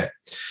You There.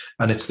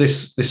 And it's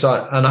this,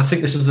 and I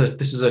think this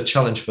is a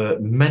challenge for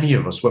many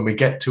of us when we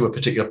get to a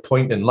particular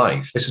point in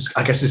life.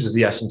 I guess this is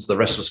the essence of the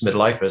restless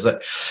midlifer, is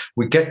that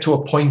we get to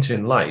a point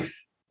in life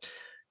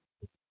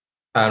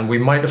and we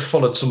might have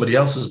followed somebody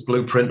else's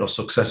blueprint or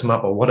success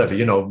map or whatever,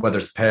 whether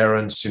it's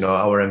parents,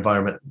 our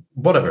environment,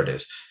 whatever it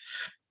is.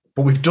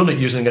 But we've done it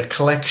using a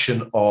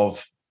collection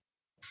of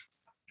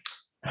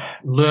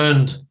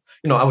learned,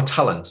 our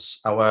talents,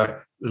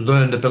 our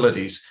learned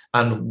abilities,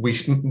 and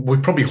we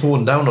probably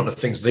hone down on the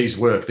things. These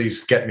work,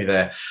 these get me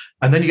there.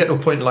 And then you get to a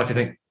point in life, you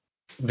think,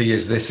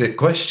 is this it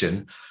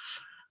question?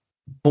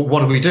 But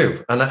what do we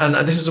do? And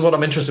this is what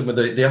I'm interested in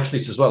with the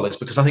athletes as well, is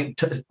because I think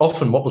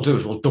often what we'll do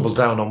is we'll double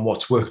down on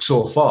what's worked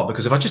so far,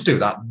 because if I just do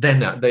that,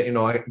 then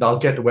I'll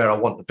get to where I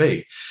want to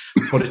be.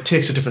 But it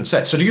takes a different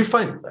set. So do you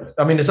find,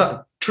 is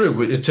that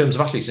true in terms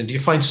of athletes? And do you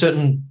find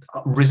certain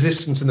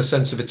resistance in the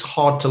sense of it's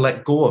hard to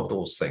let go of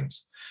those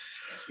things?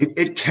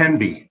 It can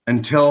be,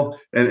 until,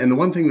 and the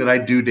one thing that I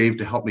do, Dave,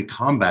 to help me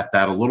combat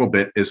that a little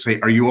bit is say,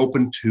 are you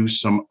open to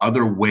some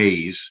other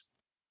ways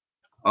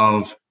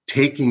of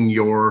taking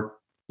your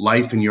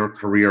life and your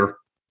career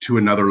to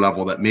another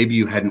level that maybe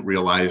you hadn't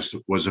realized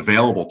was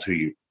available to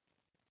you?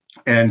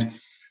 And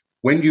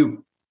when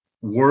you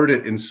word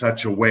it in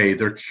such a way,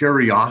 their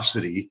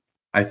curiosity,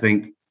 I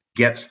think,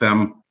 gets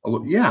them,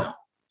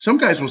 some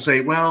guys will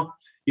say, well,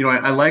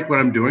 I like what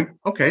I'm doing.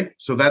 Okay,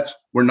 so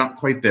we're not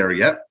quite there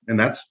yet, and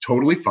that's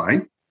totally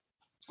fine.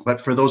 But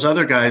for those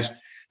other guys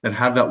that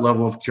have that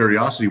level of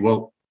curiosity,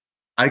 well,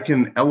 I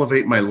can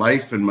elevate my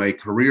life and my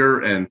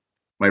career and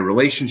my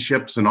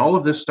relationships and all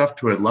of this stuff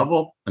to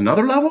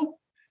another level.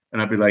 And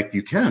I'd be like,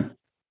 you can.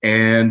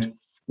 And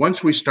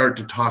once we start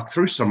to talk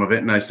through some of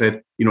it, and I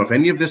said, if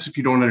any of this, if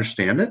you don't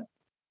understand it,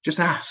 just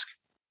ask,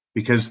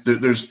 because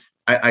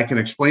I can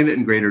explain it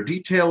in greater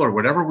detail or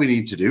whatever we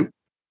need to do.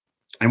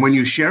 And when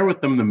you share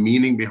with them the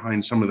meaning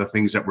behind some of the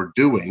things that we're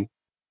doing,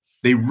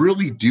 they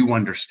really do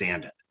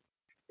understand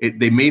it.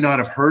 They may not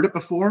have heard it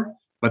before,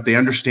 but they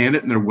understand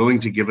it and they're willing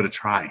to give it a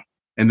try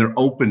and they're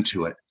open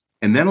to it.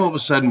 And then all of a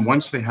sudden,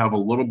 once they have a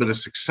little bit of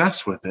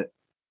success with it,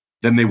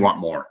 then they want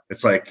more.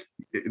 It's like,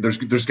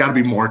 there's got to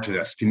be more to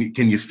this. Can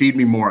you feed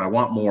me more? I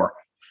want more.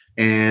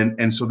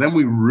 And so then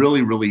we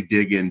really, really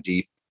dig in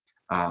deep,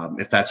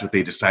 if that's what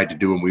they decide to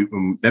do.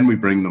 And then we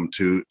bring them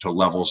to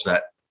levels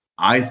that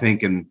I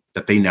think and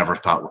that they never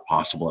thought were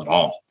possible at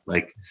all.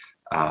 Like,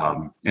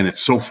 and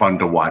it's so fun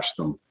to watch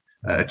them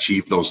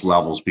achieve those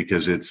levels,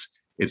 because it's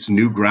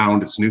new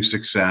ground, it's new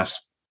success.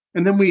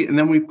 And then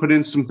we put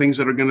in some things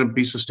that are going to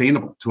be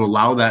sustainable to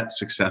allow that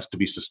success to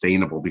be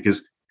sustainable,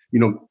 because,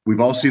 we've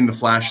all seen the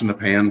flash in the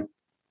pan.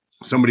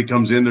 Somebody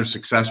comes in, they're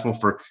successful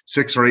for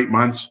 6 or 8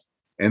 months,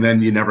 and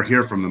then you never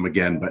hear from them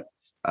again.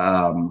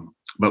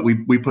 But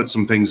we put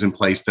some things in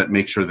place that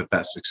make sure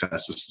that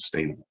success is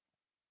sustainable.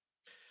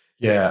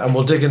 Yeah, and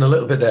we'll dig in a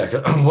little bit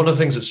there. One of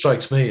the things that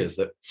strikes me is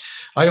that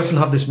I often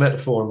have this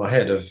metaphor in my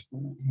head of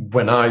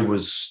when I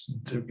was,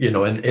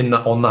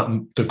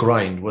 the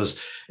grind was,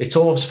 it's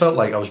almost felt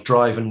like I was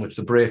driving with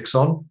the brakes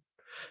on,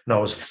 and I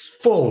was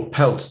full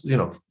pelt,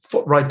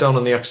 foot right down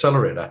on the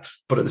accelerator,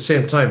 but at the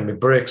same time, my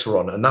brakes were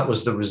on, and that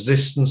was the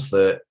resistance,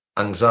 the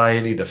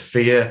anxiety, the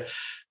fear,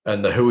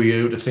 and the who are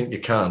you to think you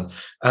can.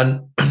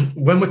 And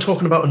when we're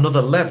talking about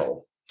another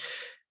level,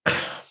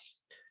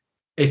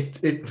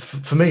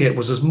 for me, it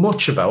was as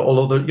much about,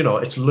 although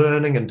it's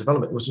learning and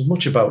development, it was as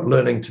much about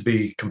learning to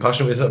be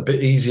compassionate, a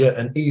bit easier,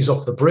 and ease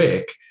off the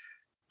brake,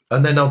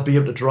 and then I'll be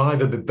able to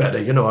drive a bit better.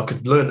 I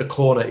could learn to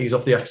corner, ease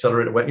off the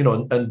accelerator,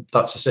 and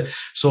that's it.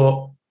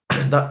 So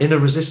that inner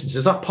resistance,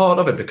 is that part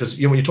of it? Because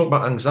when you talk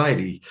about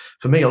anxiety,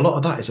 for me, a lot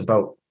of that is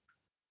about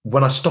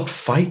when I stopped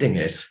fighting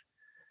it,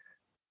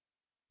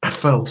 I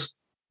felt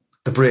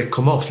the brake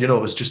come off. It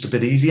was just a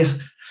bit easier.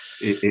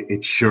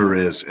 It sure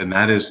is. And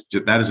that is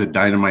a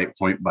dynamite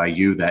point by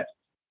you, that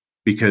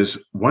because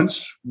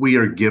once we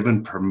are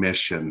given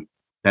permission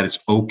that it's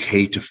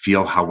okay to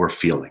feel how we're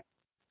feeling,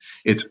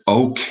 it's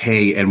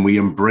okay. And we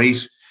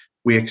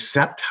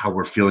accept how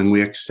we're feeling.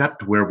 We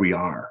accept where we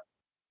are,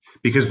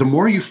 because the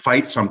more you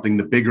fight something,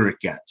 the bigger it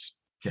gets.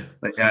 Yeah.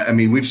 I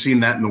mean, we've seen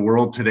that in the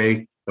world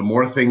today. The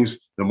more things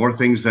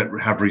that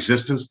have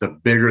resistance, the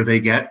bigger they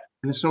get.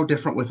 And it's no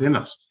different within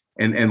us.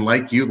 And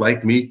like you,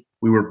 like me,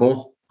 we were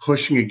both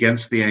pushing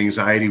against the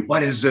anxiety.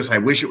 What is this? I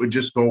wish it would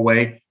just go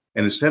away.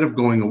 And instead of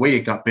going away,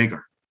 it got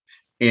bigger.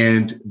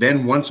 And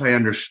then once I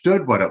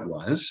understood what it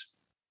was,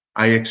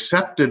 I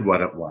accepted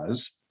what it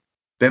was,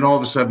 then all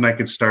of a sudden I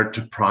could start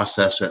to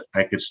process it.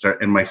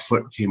 And my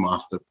foot came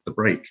off the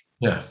brake.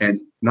 Yeah.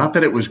 And not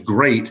that it was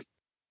great,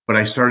 but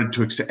I started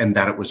to accept, and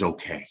that it was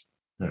okay.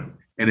 Yeah.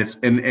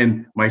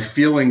 And my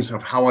feelings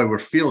of how I were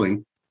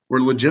feeling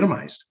were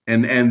legitimized.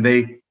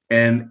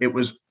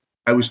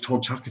 I was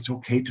told, Chuck, it's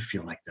okay to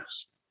feel like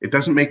this. It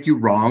doesn't make you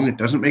wrong. It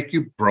doesn't make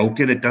you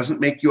broken. It doesn't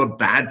make you a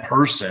bad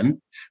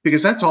person,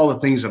 because that's all the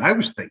things that I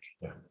was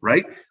thinking,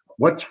 right?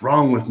 What's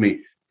wrong with me?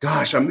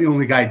 Gosh, I'm the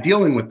only guy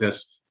dealing with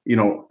this.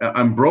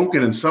 I'm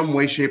broken in some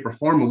way, shape, or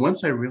form. And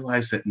once I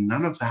realized that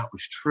none of that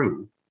was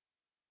true,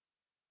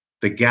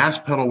 the gas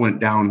pedal went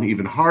down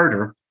even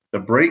harder, the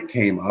brake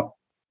came up,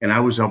 and I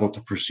was able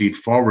to proceed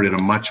forward in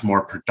a much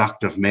more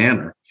productive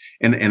manner.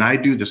 And I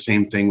do the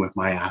same thing with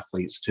my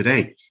athletes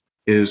today,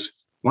 is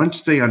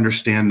once they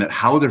understand that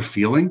how they're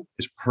feeling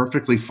is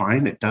perfectly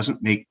fine,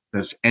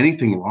 there's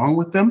anything wrong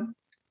with them,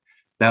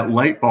 that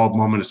light bulb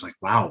moment is like,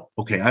 wow,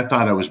 okay, I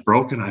thought I was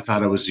broken. I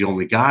thought I was the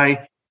only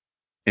guy.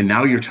 And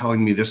now you're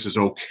telling me this is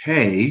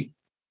okay.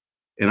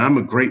 And I'm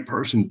a great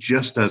person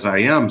just as I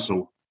am.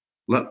 So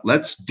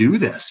let's do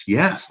this.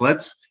 Yes,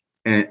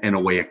 and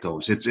away it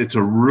goes. It's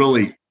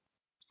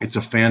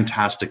a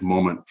fantastic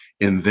moment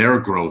in their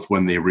growth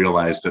when they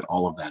realize that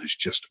all of that is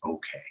just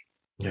okay.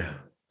 Yeah.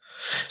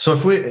 So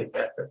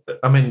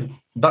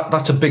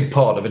that's a big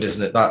part of it,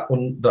 isn't it?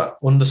 That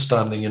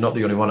understanding you're not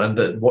the only one, and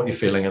that what you're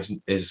feeling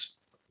is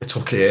it's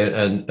okay,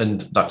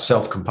 and that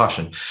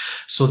self-compassion.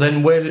 So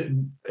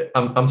then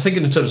I'm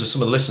thinking in terms of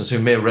some of the listeners who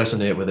may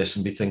resonate with this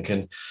and be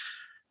thinking,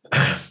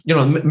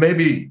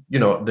 maybe,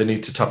 they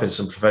need to tap into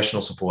some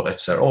professional support,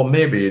 etc. Or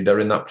maybe they're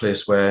in that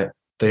place where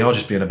they are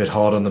just being a bit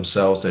hard on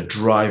themselves. They're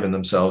driving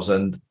themselves.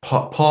 And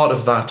part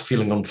of that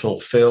feeling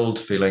unfulfilled,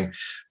 feeling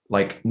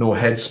like no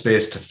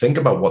headspace to think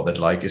about what they'd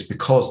like, is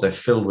because they're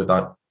filled with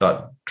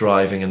that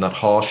driving and that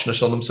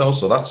harshness on themselves.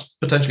 So that's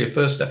potentially a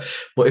first step.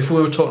 But if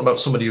we were talking about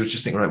somebody who's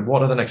just thinking, right,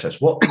 what are the next steps?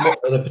 What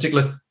are the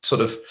particular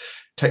sort of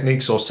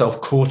techniques or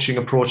self-coaching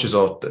approaches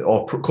or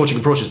coaching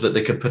approaches that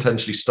they could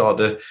potentially start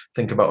to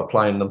think about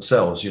applying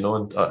themselves, And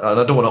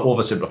I don't want to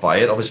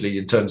oversimplify it, obviously,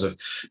 in terms of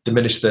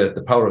diminish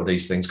the power of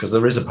these things, because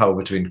there is a power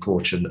between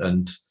coach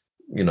and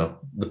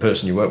the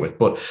person you work with.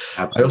 But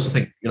absolutely. I also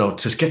think,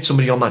 to get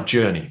somebody on that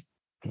journey,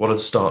 what are the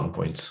starting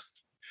points?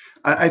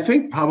 I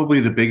think probably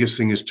the biggest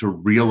thing is to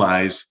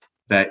realize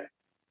that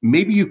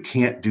maybe you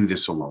can't do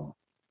this alone.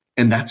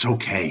 And that's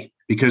okay,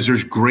 because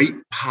there's great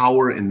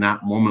power in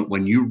that moment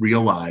when you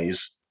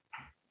realize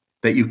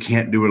that you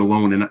can't do it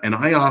alone. And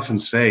I often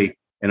say,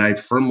 and I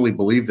firmly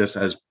believe this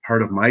as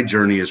part of my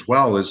journey as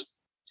well, is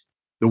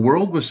the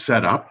world was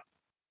set up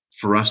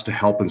for us to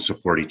help and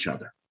support each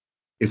other.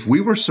 If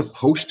we were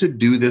supposed to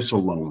do this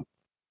alone,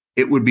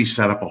 it would be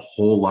set up a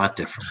whole lot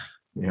different.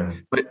 Yeah.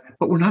 But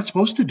we're not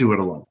supposed to do it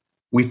alone.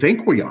 We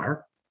think we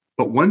are,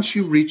 but once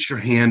you reach your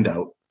hand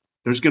out,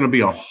 there's going to be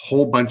a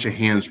whole bunch of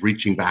hands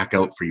reaching back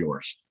out for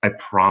yours. I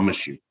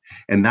promise you.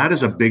 And that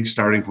is a big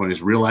starting point,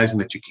 is realizing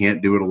that you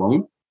can't do it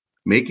alone,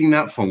 making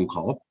that phone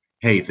call.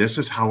 Hey, this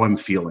is how I'm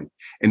feeling.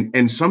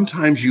 And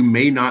sometimes you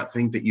may not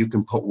think that you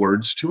can put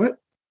words to it.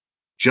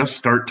 Just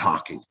start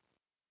talking.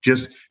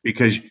 Just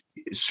because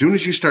as soon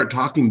as you start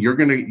talking, you're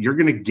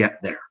gonna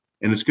get there.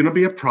 And it's gonna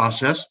be a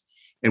process.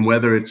 And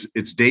whether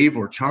it's Dave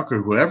or Chuck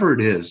or whoever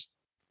it is,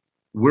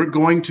 we're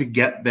going to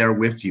get there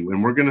with you,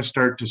 and we're going to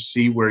start to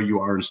see where you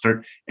are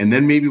and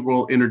then maybe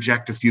we'll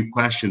interject a few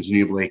questions and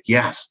you'll be like,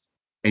 yes.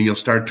 And you'll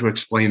start to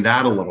explain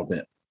that a little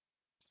bit.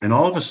 And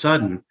all of a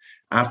sudden,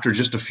 after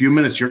just a few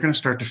minutes, you're going to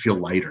start to feel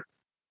lighter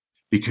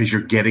because you're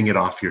getting it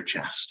off your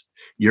chest.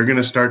 You're going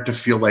to start to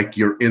feel like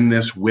you're in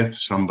this with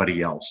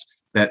somebody else,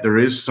 that there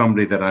is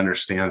somebody that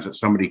understands, that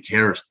somebody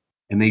cares,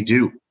 and they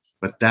do.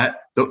 But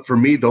for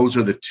me, those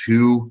are the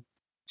two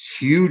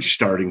huge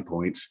starting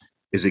points,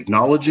 is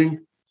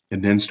acknowledging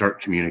and then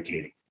start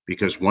communicating.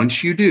 Because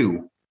once you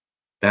do,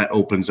 that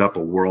opens up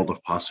a world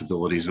of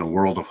possibilities and a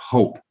world of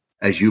hope,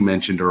 as you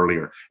mentioned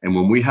earlier. And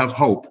when we have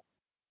hope,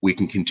 we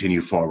can continue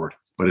forward.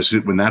 But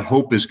when that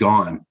hope is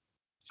gone,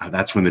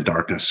 that's when the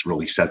darkness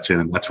really sets in.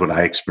 And that's what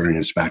I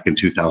experienced back in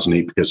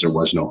 2008, because there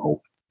was no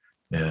hope.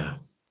 Yeah.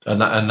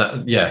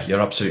 And yeah, you're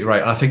absolutely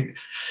right. I think,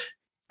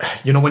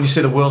 when you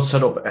say the world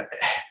set up,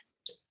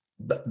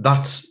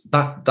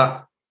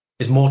 that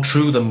is more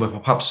true than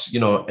perhaps,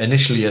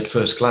 initially at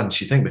first glance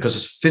you think,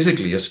 because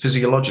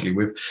physiologically,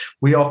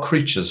 we are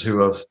creatures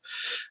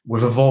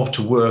we've evolved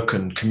to work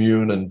and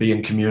commune and be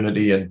in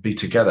community and be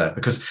together.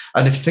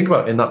 And if you think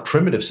about it in that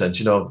primitive sense,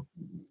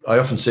 I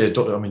often say,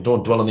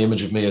 don't dwell on the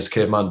image of me as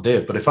Caveman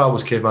Dave, but if I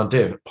was Caveman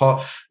Dave,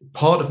 part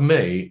of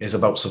me is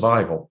about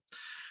survival.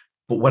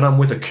 But when I'm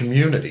with a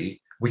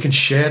community, we can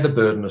share the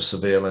burden of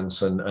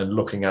surveillance and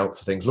looking out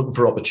for things, looking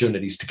for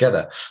opportunities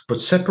together.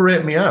 But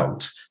separate me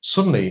out,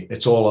 suddenly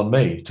it's all on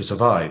me to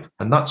survive.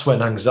 And that's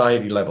when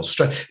anxiety levels,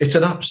 stress, it's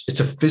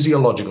a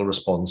physiological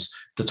response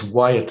that's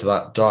wired to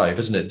that drive,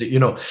 isn't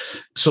it?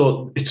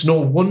 So it's no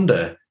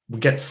wonder we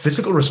get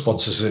physical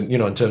responses in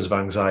terms of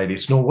anxiety.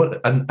 It's no wonder.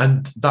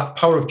 And that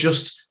power of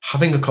just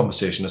having a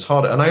conversation is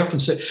harder. And I often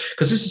say,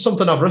 because this is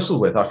something I've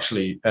wrestled with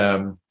actually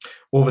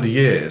over the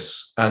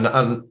years,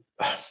 and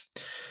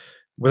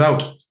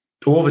without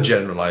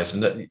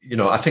overgeneralizing that,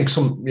 I think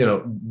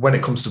when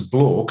it comes to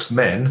blokes,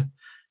 men,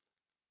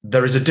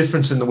 there is a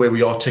difference in the way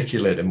we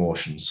articulate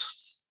emotions.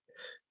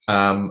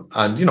 And,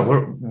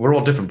 we're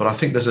all different, but I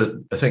think there's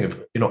a thing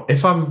of,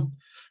 if I'm,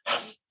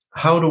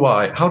 how do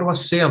I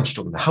say I'm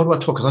struggling? How do I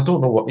talk? Because I don't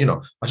know what,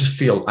 I just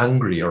feel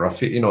angry, or I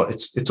feel,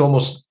 it's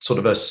almost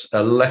sort of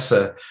a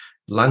lesser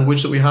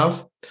language that we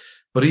have.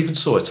 But even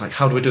so, it's like,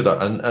 how do we do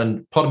that?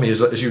 And part of me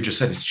is, as you just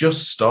said, it's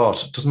just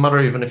start. It doesn't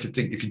matter even if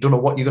you don't know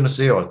what you're going to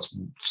say, or it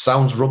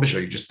sounds rubbish, or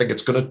you just think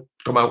it's going to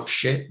come out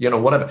shit,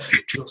 whatever.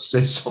 Just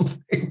say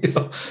something,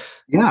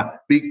 Yeah,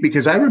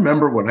 because I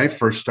remember when I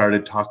first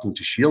started talking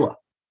to Sheila,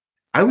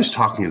 I was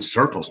talking in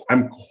circles.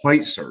 I'm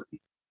quite certain,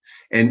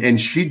 and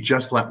she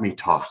just let me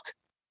talk.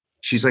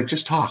 She's like,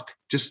 just talk,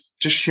 just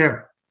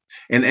share,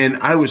 and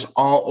I was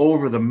all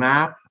over the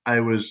map. I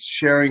was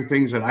sharing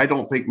things that I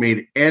don't think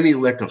made any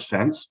lick of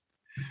sense.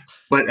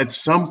 But at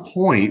some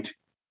point,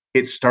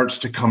 it starts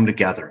to come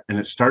together and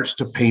it starts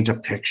to paint a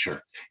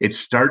picture. It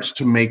starts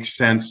to make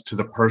sense to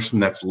the person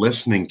that's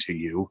listening to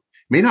you.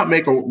 It may not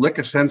make a lick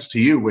of sense to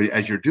you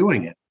as you're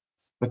doing it,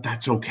 but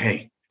that's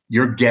okay.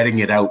 You're getting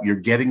it out. You're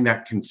getting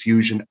that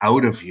confusion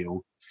out of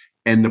you.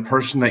 And the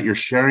person that you're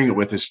sharing it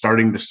with is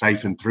starting to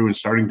siphon through and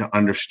starting to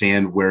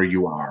understand where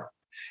you are.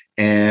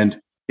 And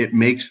it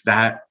makes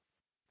that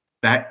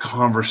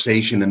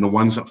conversation and the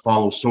ones that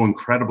follow so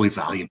incredibly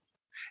valuable.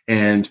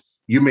 And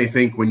you may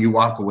think when you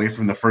walk away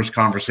from the first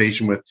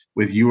conversation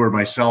with you or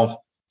myself,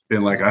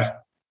 being like, I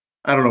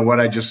don't know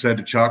what I just said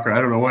to Chuck, or I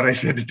don't know what I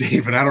said to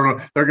Dave, and I don't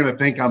know, they're going to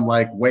think I'm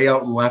like way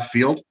out in left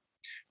field.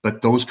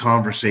 But those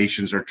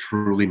conversations are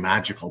truly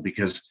magical,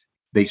 because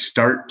they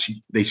start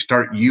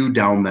you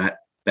down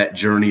that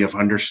journey of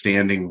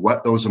understanding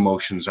what those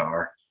emotions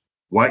are,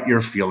 what you're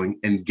feeling,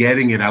 and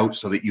getting it out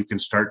so that you can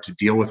start to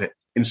deal with it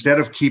instead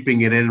of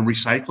keeping it in and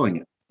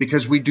recycling it.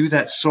 Because we do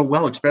that so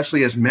well,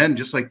 especially as men,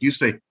 just like you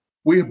say,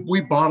 we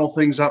bottle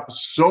things up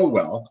so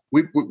well.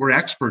 We're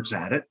experts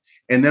at it.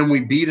 And then we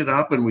beat it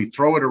up and we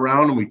throw it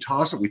around and we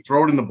toss it. We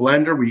throw it in the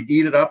blender. We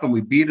eat it up and we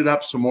beat it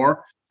up some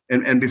more.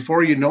 And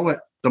before you know it,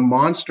 the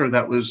monster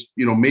that was,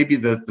 maybe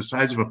the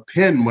size of a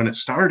pin when it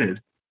started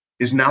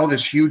is now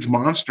this huge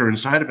monster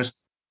inside of us,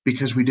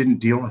 because we didn't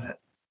deal with it.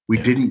 We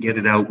didn't get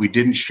it out. We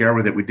didn't share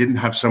with it. We didn't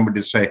have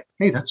somebody to say,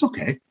 hey, that's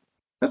okay.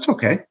 That's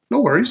okay.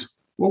 No worries.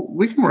 Well,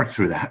 we can work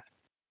through that,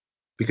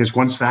 because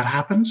once that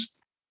happens,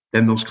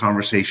 then those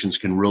conversations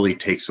can really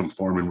take some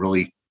form and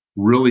really,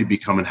 really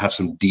become and have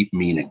some deep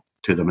meaning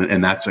to them.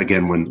 And that's,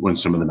 again, when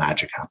some of the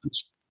magic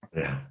happens.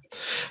 Yeah.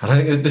 And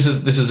I think this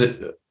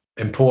is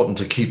important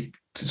to keep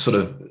sort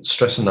of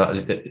stressing that,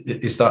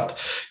 is that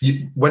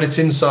when it's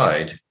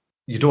inside,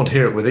 you don't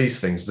hear it with these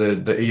things,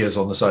 the ears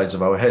on the sides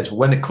of our heads. But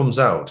when it comes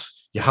out,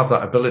 you have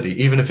that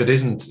ability, even if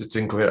it's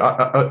incoherent.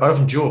 I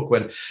often joke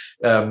when,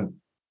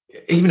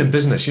 even in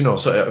business, you know,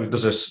 so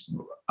there's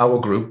our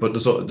group, but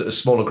there's a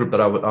smaller group that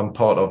I'm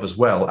part of as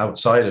well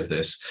outside of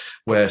this,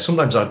 where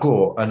sometimes I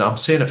go and I'm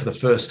saying it for the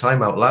first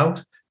time out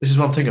loud. This is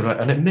what I'm thinking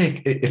about, and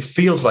it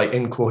feels like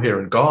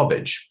incoherent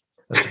garbage.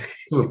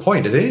 To a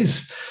point, it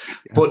is.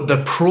 Yeah. But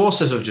the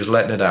process of just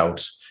letting it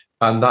out,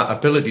 and that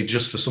ability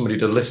just for somebody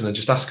to listen and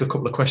just ask a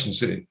couple of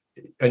questions,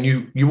 and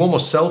you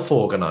almost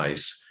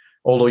self-organize,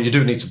 although you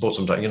do need support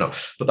sometimes, you know,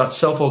 but that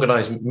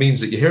self-organize means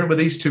that you hear it with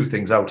these two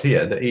things out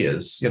here, the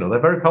ears, you know, they're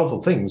very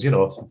powerful things, you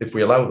know, if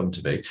we allow them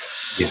to be.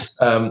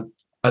 Yeah.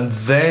 And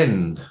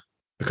then,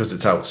 because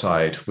it's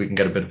outside, we can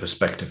get a bit of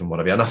perspective and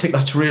whatever. And I think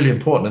that's really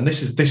important. And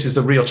this is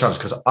the real challenge,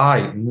 because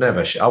I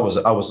was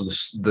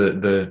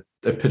the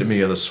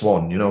epitome of the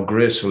swan, you know,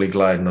 gracefully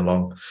gliding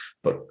along,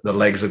 but the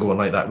legs are going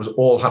like that. It was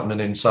all happening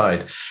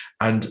inside.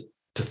 And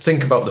to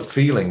think about the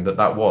feeling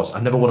that was,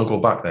 I never want to go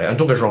back there. And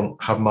don't get me wrong,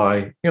 have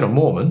my, you know,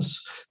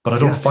 moments, but I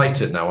don't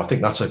fight it now. I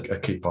think that's a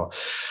key part.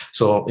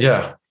 So,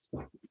 yeah.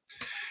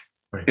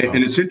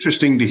 And it's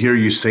interesting to hear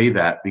you say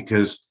that,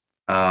 because,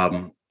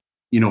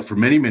 you know, for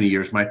many, many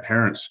years, my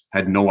parents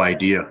had no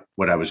idea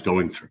what I was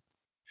going through.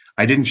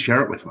 I didn't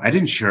share it with them. I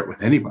didn't share it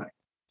with anybody.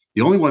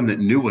 The only one that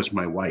knew was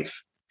my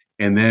wife.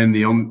 And then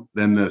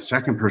the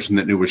second person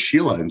that knew was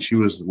Sheila. And she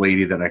was the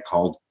lady that I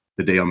called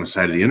the day on the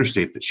side of the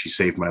interstate that she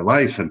saved my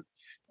life. And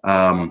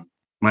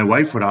my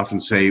wife would often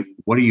say,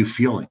 "What are you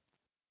feeling?"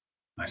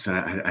 I said,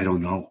 I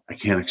don't know. I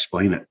can't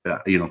explain it,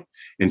 you know.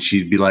 And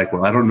she'd be like,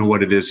 "Well, I don't know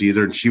what it is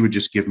either." And she would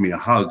just give me a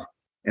hug.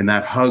 And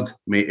that hug,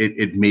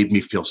 it made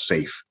me feel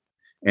safe.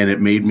 And it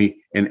made me,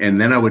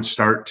 and then I would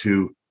start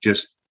to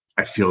just,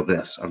 I feel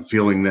this, I'm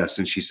feeling this.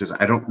 And she says,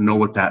 "I don't know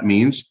what that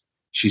means."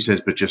 She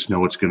says, "But just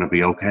know it's going to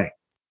be okay."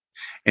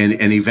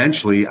 And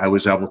eventually I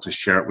was able to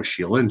share it with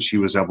Sheila, and she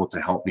was able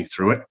to help me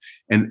through it.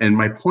 And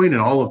my point in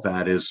all of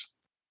that is,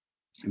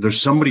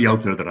 there's somebody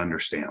out there that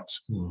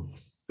understands.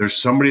 There's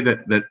somebody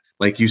that,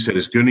 like you said,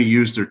 is going to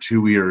use their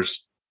two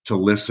ears to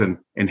listen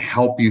and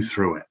help you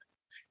through it.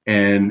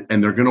 And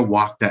they're going to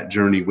walk that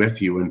journey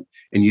with you, and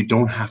you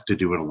don't have to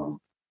do it alone.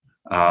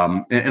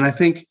 And I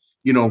think,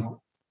 you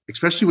know,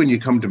 especially when you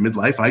come to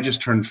midlife, I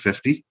just turned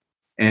 50,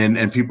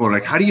 and people are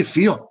like, "How do you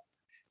feel?"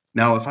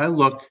 Now, if I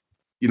look,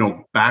 you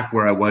know, back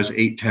where I was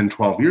 8, 10,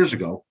 12 years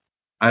ago,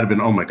 I'd have been,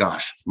 oh my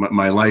gosh,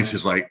 my life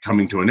is like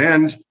coming to an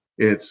end.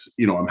 It's,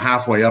 you know, I'm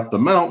halfway up the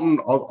mountain,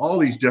 all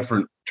these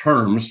different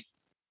terms,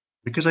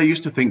 because I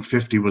used to think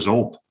 50 was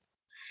old.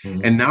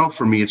 Mm-hmm. And now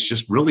for me, it's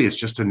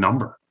just a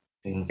number.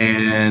 Mm-hmm.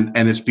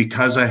 And it's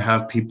because I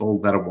have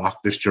people that have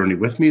walked this journey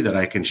with me, that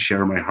I can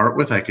share my heart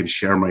with, I can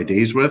share my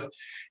days with,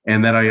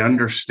 and that I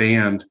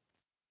understand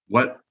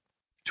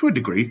to a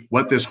degree,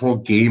 what this whole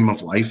game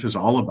of life is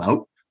all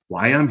about,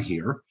 why I'm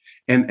here.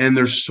 And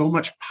there's so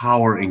much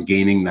power in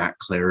gaining that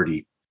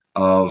clarity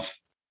of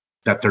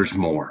that there's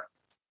more.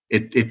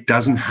 It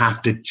doesn't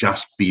have to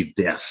just be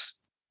this,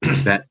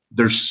 that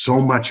there's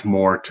so much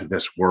more to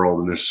this world,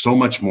 and there's so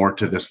much more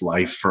to this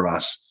life for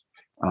us.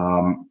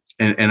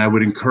 And I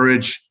would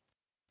encourage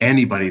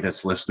anybody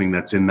that's listening,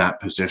 that's in that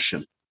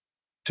position,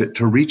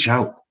 to reach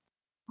out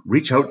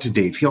to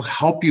Dave. He'll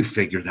help you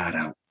figure that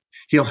out.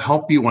 He'll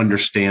help you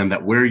understand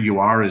that where you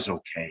are is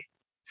okay.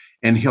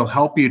 And he'll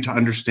help you to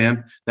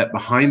understand that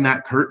behind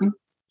that curtain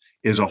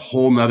is a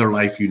whole nother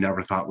life you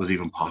never thought was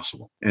even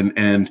possible.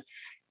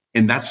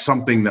 And that's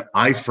something that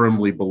I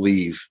firmly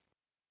believe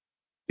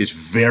is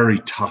very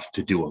tough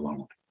to do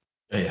alone.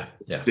 Yeah.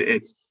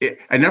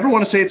 I never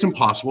want to say it's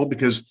impossible,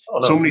 because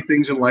so many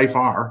things in life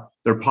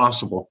they're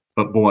possible.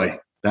 But boy,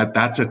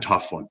 that's a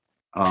tough one.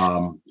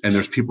 And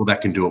there's people that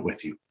can do it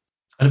with you.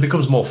 And it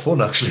becomes more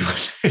fun, actually,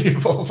 when you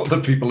involve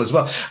other people as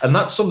well. And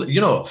that's something,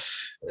 you know,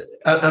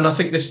 and I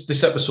think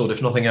this episode,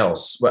 if nothing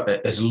else,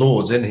 there's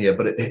loads in here,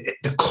 but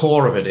the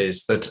core of it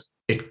is that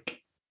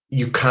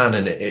you can,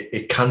 and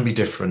it can be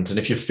different. And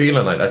if you're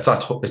feeling like that,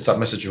 it's that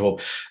message of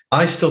hope.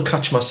 I still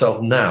catch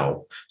myself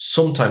now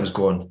sometimes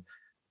going,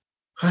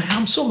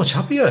 I'm so much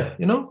happier,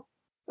 you know.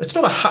 It's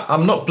not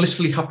I'm not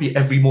blissfully happy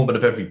every moment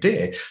of every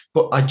day,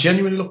 but I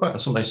genuinely look back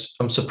and sometimes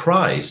I'm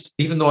surprised,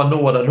 even though I know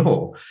what I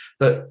know,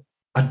 that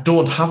I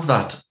don't have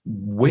that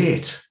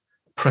weight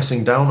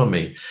pressing down on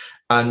me.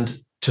 And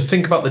to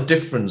think about the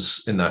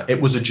difference in that,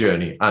 it was a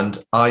journey,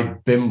 and I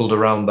bimbled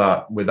around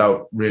that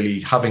without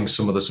really having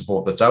some of the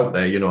support that's out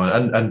there, you know,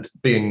 and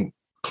being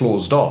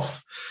closed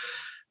off.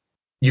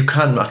 You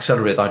can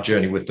accelerate that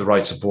journey with the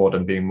right support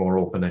and being more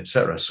open,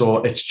 etc. So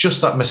it's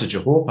just that message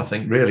of hope, I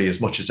think, really, as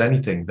much as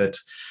anything, that,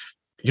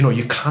 you know,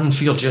 you can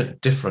feel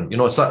different. You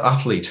know, it's that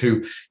athlete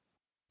who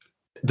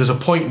there's a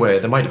point where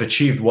they might have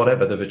achieved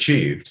whatever they've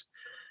achieved,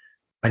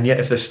 and yet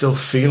if they're still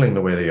feeling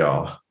the way they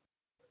are,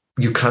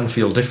 you can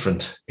feel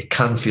different. It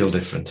can feel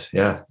different.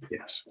 Yeah.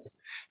 Yes.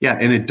 Yeah.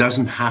 And it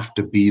doesn't have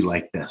to be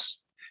like this.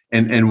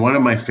 And one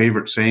of my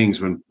favorite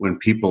sayings when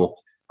people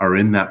are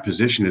in that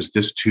position is,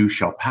 this too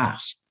shall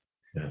pass.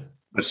 Yeah.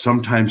 But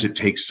sometimes it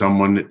takes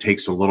someone, it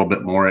takes a little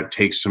bit more, it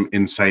takes some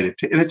insight,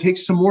 and it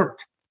takes some work.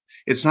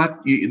 It's not,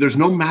 there's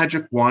no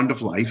magic wand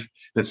of life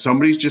that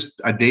somebody's just,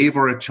 a Dave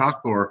or a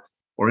Chuck or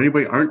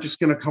anybody aren't just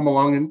going to come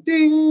along and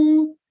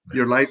ding,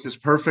 your life is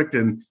perfect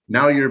and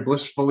now you're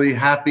blissfully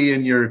happy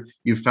and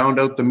you found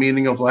out the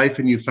meaning of life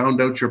and you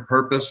found out your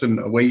purpose and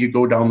away you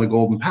go down the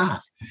golden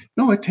path.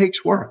 No, it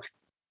takes work.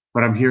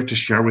 But I'm here to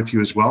share with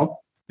you as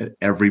well that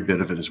every bit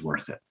of it is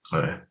worth it.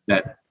 Right.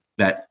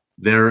 That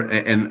there,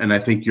 and I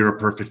think you're a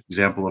perfect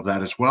example of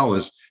that as well,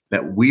 is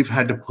that we've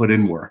had to put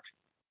in work,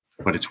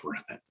 but it's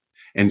worth it.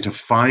 And to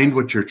find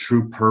what your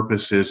true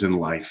purpose is in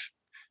life,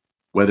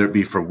 whether it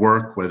be for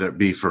work, whether it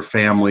be for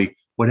family,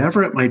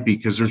 whatever it might be,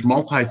 because there's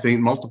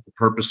multiple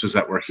purposes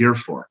that we're here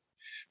for.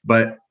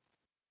 But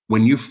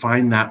when you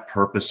find that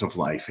purpose of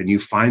life and you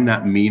find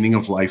that meaning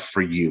of life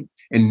for you,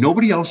 and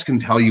nobody else can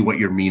tell you what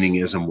your meaning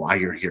is and why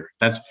you're here.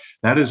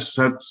 That is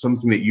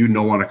something that you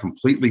know on a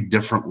completely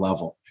different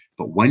level.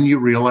 But when you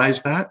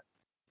realize that,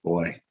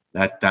 boy,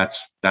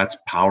 that's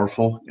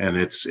powerful. And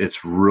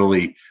it's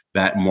really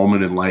that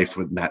moment in life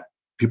when that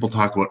people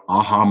talk about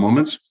aha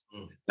moments.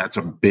 That's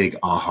a big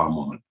aha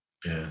moment.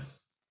 Yeah.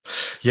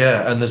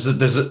 Yeah. And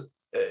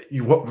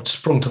what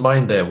sprung to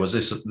mind there was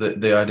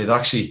the idea that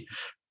actually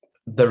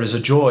there is a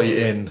joy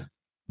in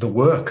the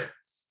work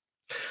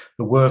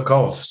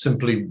of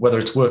simply, whether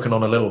it's working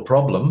on a little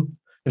problem,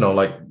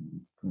 like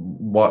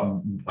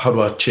how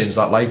do I change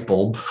that light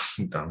bulb?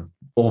 I'm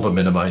over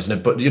minimizing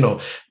it, but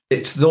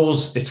it's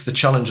the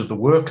challenge of the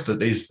work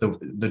that is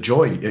the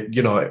joy.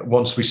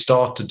 Once we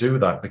start to do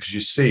that, because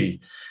you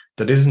see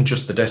that isn't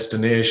just the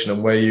destination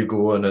and where you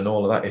go and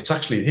all of that. It's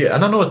actually here.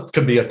 And I know it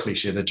can be a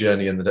cliche, the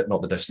journey and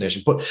not the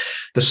destination, but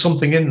there's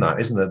something in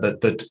that, isn't there?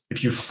 That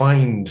if you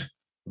find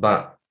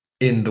that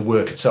in the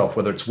work itself,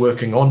 whether it's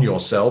working on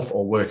yourself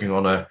or working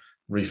on a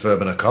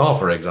refurbing a car,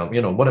 for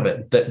example,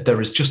 whatever, that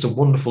there is just a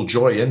wonderful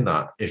joy in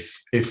that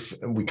if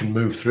we can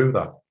move through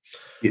that.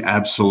 Yeah,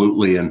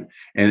 absolutely.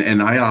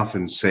 And I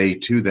often say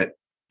too that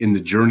in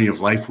the journey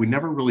of life, we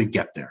never really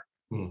get there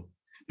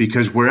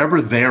because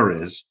wherever there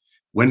is,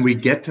 when we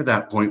get to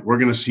that point, we're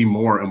going to see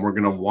more and we're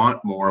going to want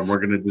more and we're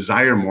going to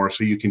desire more.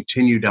 So you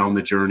continue down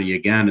the journey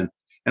again.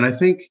 And I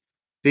think,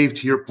 Dave,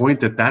 to your point,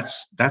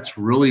 that's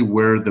really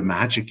where the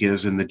magic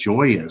is and the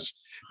joy is,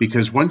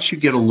 because once you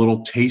get a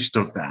little taste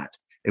of that,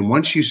 and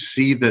once you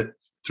see that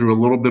through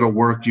a little bit of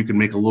work, you can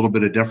make a little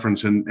bit of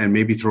difference, and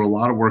maybe through a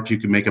lot of work, you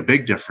can make a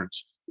big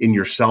difference in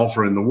yourself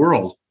or in the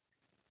world,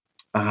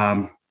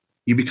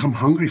 you become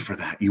hungry for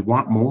that. You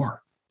want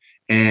more.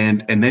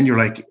 And then you're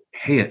like,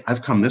 hey,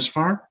 I've come this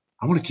far.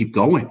 I want to keep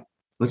going.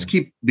 Let's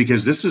keep,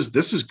 because this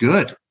is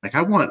good. Like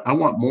I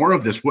want more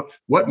of this.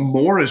 What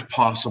more is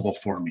possible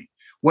for me?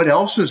 What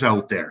else is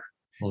out there?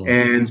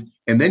 And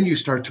then you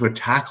start to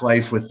attack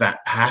life with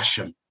that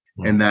passion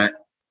and that,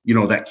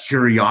 that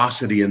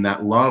curiosity and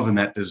that love and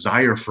that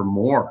desire for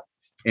more.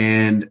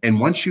 And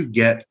once you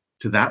get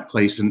to that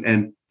place,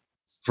 and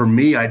for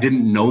me, I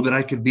didn't know that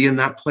I could be in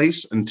that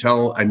place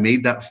until I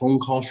made that phone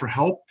call for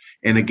help.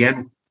 And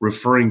again,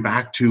 referring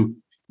back to,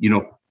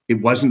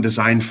 it wasn't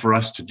designed for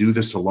us to do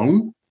this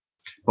alone.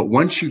 But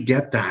once you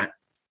get that,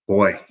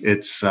 boy,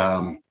 it's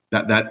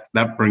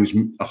that brings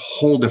a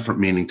whole different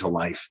meaning to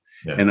life,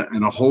 and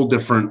a whole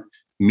different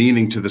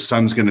meaning to the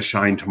sun's going to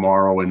shine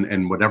tomorrow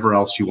and whatever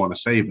else you want to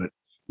say. But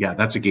yeah,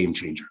 that's a game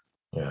changer.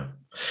 Yeah.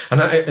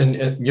 And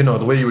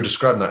the way you were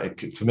describing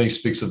that, it, for me,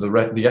 speaks of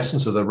the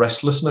essence of the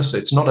restlessness.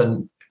 It's not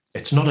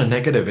a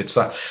negative. It's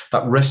that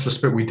restless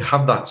spirit. We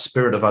have that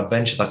spirit of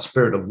adventure, that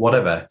spirit of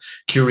whatever,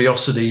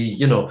 curiosity.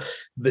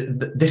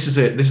 This is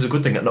a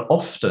good thing. And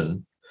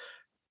often,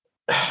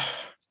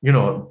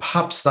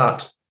 perhaps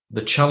that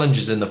the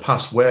challenges in the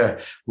past where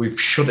we've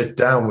shut it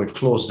down, we've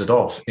closed it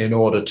off in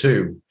order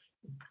to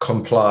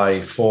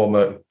comply, form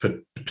a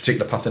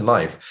particular path in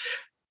life,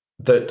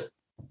 that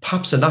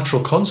perhaps a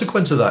natural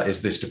consequence of that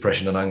is this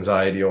depression and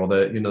anxiety or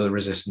the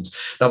resistance.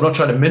 Now, I'm not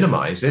trying to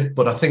minimize it,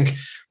 but I think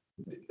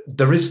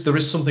there is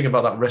something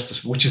about that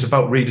restless, which is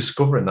about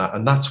rediscovering that.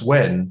 And that's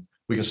when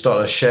we can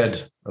start to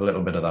shed a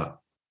little bit of that.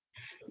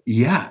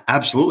 Yeah,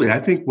 absolutely. I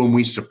think when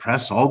we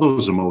suppress all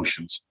those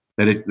emotions,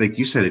 that it, like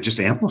you said, it just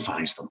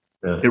amplifies them.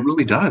 Yeah. It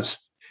really does.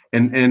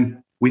 And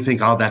we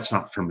think, oh, that's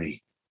not for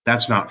me.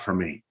 That's not for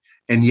me.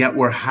 And yet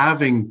we're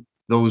having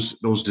those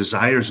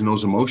desires and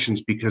those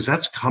emotions because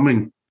that's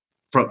coming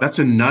from, that's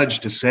a nudge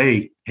to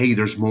say, hey,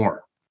 there's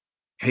more.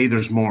 Hey,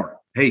 there's more.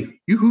 Hey,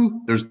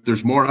 yoo-hoo,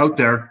 there's more out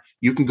there.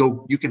 You can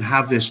go, you can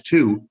have this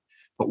too.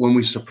 But when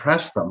we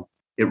suppress them,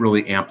 it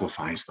really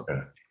amplifies them.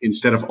 Yeah.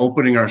 Instead of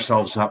opening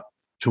ourselves up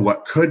to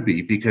what could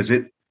be, because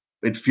it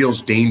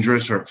feels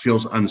dangerous or it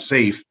feels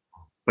unsafe,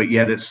 but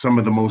yet it's some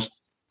of the most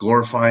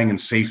glorifying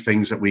and safe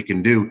things that we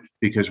can do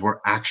because we're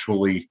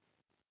actually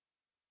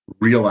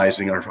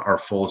realizing our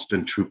fullest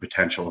and true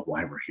potential of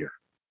why we're here.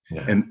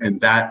 Yeah.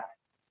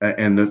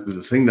 And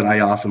the thing that I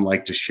often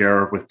like to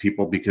share with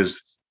people,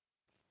 because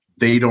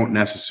they don't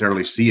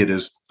necessarily see it,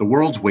 is the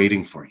world's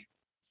waiting for you.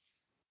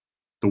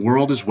 The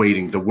world is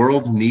waiting. The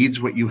world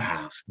needs what you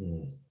have.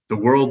 The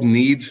world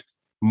needs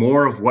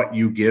more of what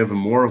you give and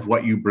more of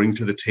what you bring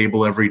to the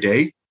table every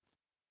day.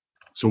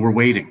 So we're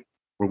waiting.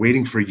 We're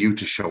waiting for you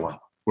to show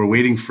up. We're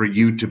waiting for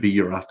you to be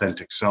your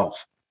authentic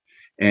self.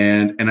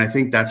 And I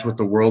think that's what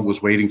the world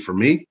was waiting for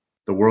me.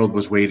 The world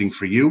was waiting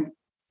for you.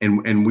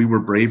 And we were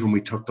brave and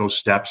we took those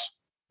steps.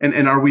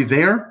 And are we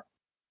there?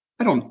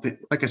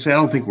 Like I said, I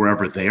don't think we're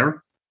ever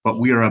there, but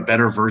we are a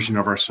better version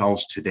of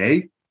ourselves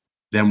today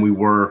than we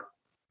were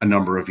a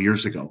number of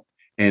years ago.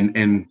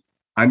 And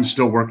I'm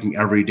still working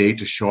every day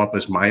to show up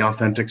as my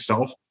authentic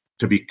self,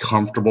 to be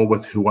comfortable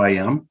with who I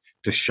am,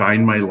 to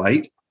shine my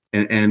light,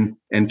 and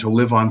to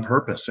live on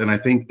purpose. And I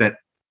think that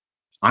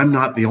I'm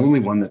not the only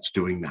one that's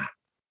doing that.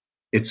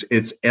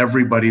 It's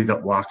everybody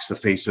that walks the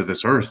face of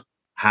this earth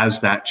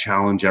has that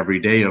challenge every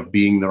day of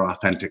being their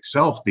authentic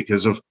self,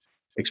 because of,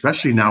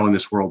 especially now in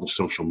this world of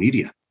social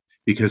media,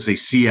 because they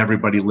see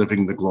everybody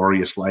living the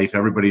glorious life.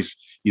 Everybody's,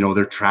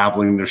 they're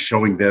traveling, they're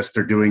showing this,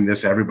 they're doing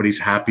this, everybody's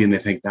happy, and they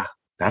think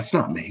that's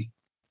not me.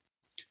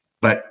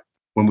 But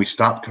when we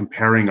stop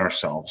comparing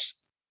ourselves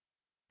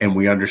and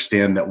we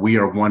understand that we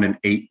are 1 in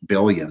 8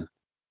 billion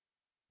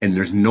and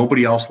there's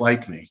nobody else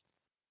like me,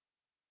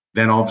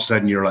 then all of a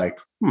sudden you're like,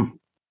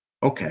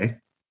 okay,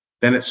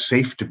 then it's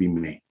safe to be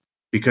me,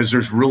 because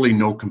there's really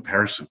no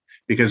comparison.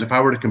 Because if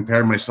I were to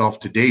compare myself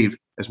to Dave,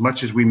 as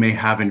much as we may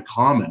have in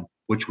common,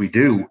 which we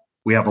do,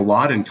 we have a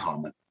lot in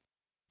common.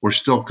 We're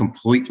still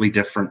completely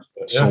different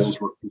souls.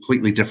 We're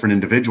completely different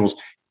individuals.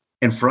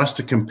 And for us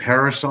to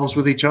compare ourselves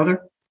with each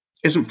other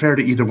isn't fair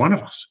to either one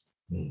of us.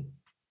 And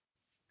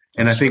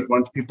I think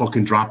once people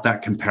can drop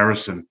that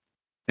comparison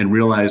and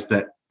realize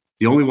that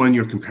the only one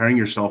you're comparing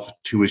yourself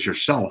to is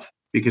yourself,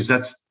 because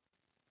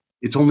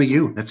it's only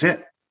you. That's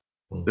it.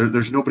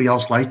 There's nobody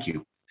else like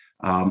you.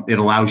 It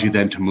allows you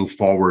then to move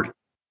forward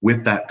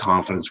with that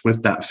confidence,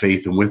 with that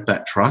faith, and with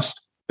that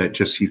trust, that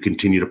just you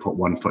continue to put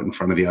one foot in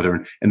front of the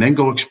other and then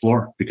go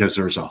explore, because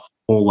there's a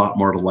whole lot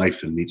more to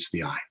life than meets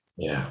the eye.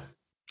 Yeah.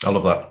 I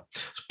love that.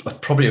 It's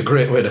probably a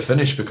great way to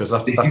finish, because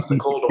that's the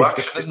call to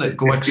action, isn't it?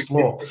 Go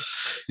explore.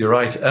 You're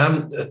right.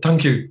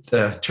 Thank you,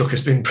 Chuck.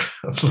 It's been,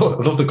 I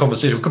love the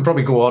conversation. We could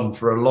probably go on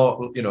for a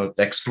lot,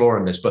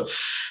 exploring this, but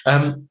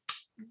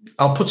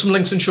I'll put some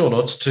links in show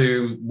notes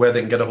to where they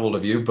can get a hold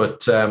of you.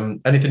 But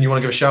anything you want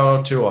to give a shout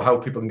out to, or how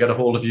people can get a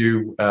hold of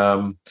you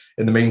in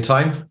the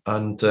meantime,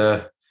 and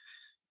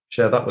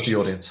share that with the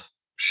audience.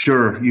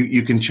 Sure.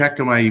 You can check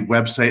on my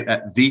website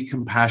at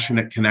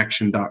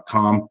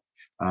thecompassionateconnection.com.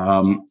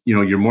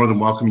 You're more than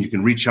welcome. You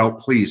can reach out,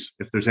 please.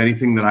 If there's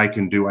anything that I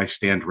can do, I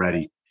stand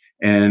ready.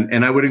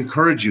 And I would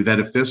encourage you that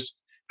if this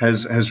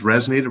has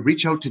resonated,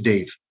 reach out to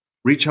Dave,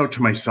 reach out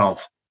to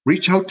myself,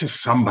 reach out to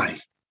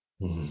somebody,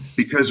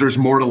 because there's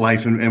more to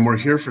life, and we're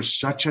here for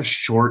such a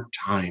short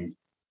time.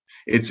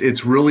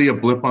 It's really a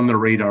blip on the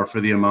radar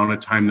for the amount of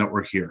time that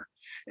we're here.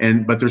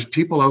 But there's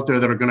people out there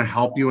that are going to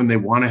help you, and they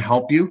want to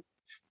help you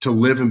to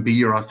live and be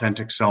your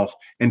authentic self,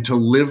 and to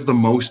live the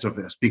most of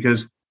this,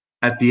 because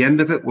at the end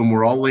of it, when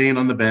we're all laying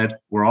on the bed,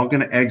 we're all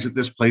going to exit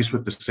this place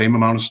with the same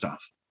amount of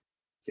stuff.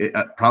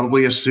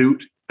 Probably a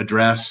suit, a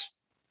dress,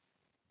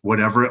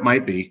 whatever it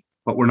might be,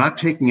 but we're not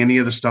taking any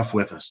of the stuff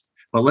with us.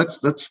 But let's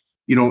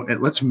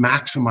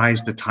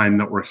maximize the time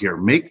that we're here.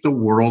 Make the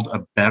world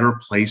a better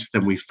place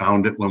than we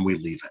found it when we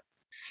leave it.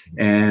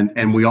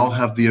 And we all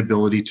have the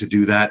ability to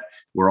do that.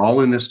 We're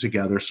all in this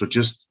together. So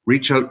just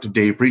reach out to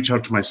Dave, reach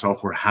out to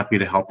myself. We're happy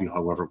to help you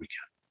however we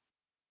can.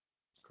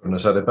 Couldn't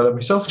have said it better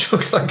myself,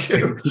 Chuck. Thank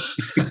you.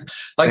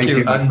 Thank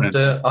you. And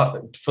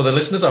for the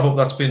listeners, I hope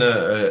that's been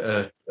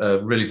a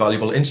really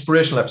valuable,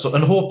 inspirational episode,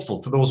 and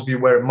hopeful for those of you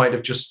where it might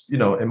have just,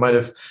 it might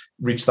have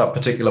reached that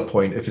particular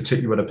point if it's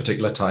hit you at a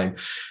particular time.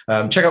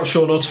 Check out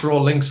show notes for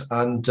all links,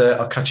 and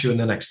I'll catch you in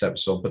the next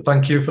episode. But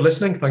thank you for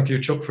listening. Thank you,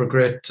 Chuck, for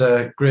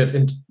a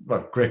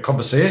great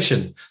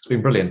conversation. It's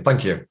been brilliant.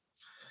 Thank you.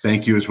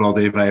 Thank you as well,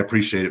 Dave. I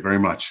appreciate it very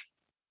much.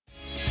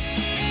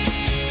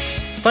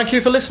 Thank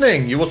you for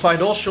listening. You will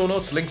find all show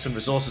notes, links, and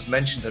resources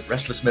mentioned at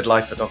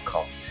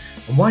restlessmidlifer.com.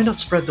 And why not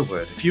spread the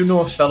word? If you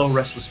know a fellow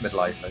restless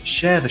midlifer,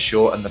 share the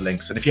show and the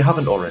links. And if you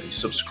haven't already,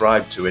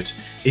 subscribe to it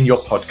in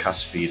your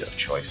podcast feed of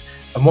choice.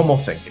 And one more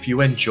thing, if you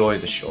enjoy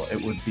the show,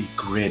 it would be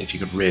great if you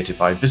could rate it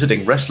by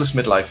visiting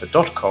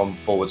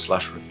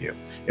restlessmidlifer.com/review.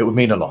 It would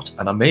mean a lot,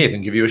 and I may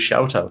even give you a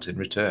shout out in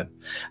return.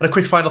 And a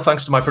quick final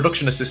thanks to my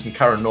production assistant,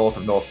 Karen North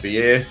of North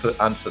VA,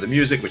 for the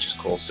music, which is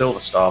called Silver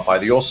Star by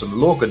the awesome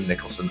Logan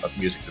Nicholson of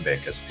Music for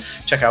Makers.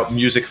 Check out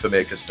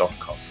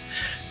musicformakers.com.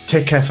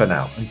 Take care for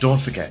now, and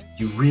don't forget,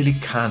 you really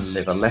can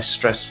live a less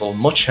stressful,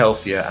 much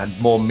healthier, and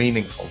more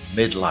meaningful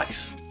midlife.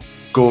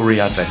 Go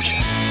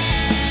re-adventure.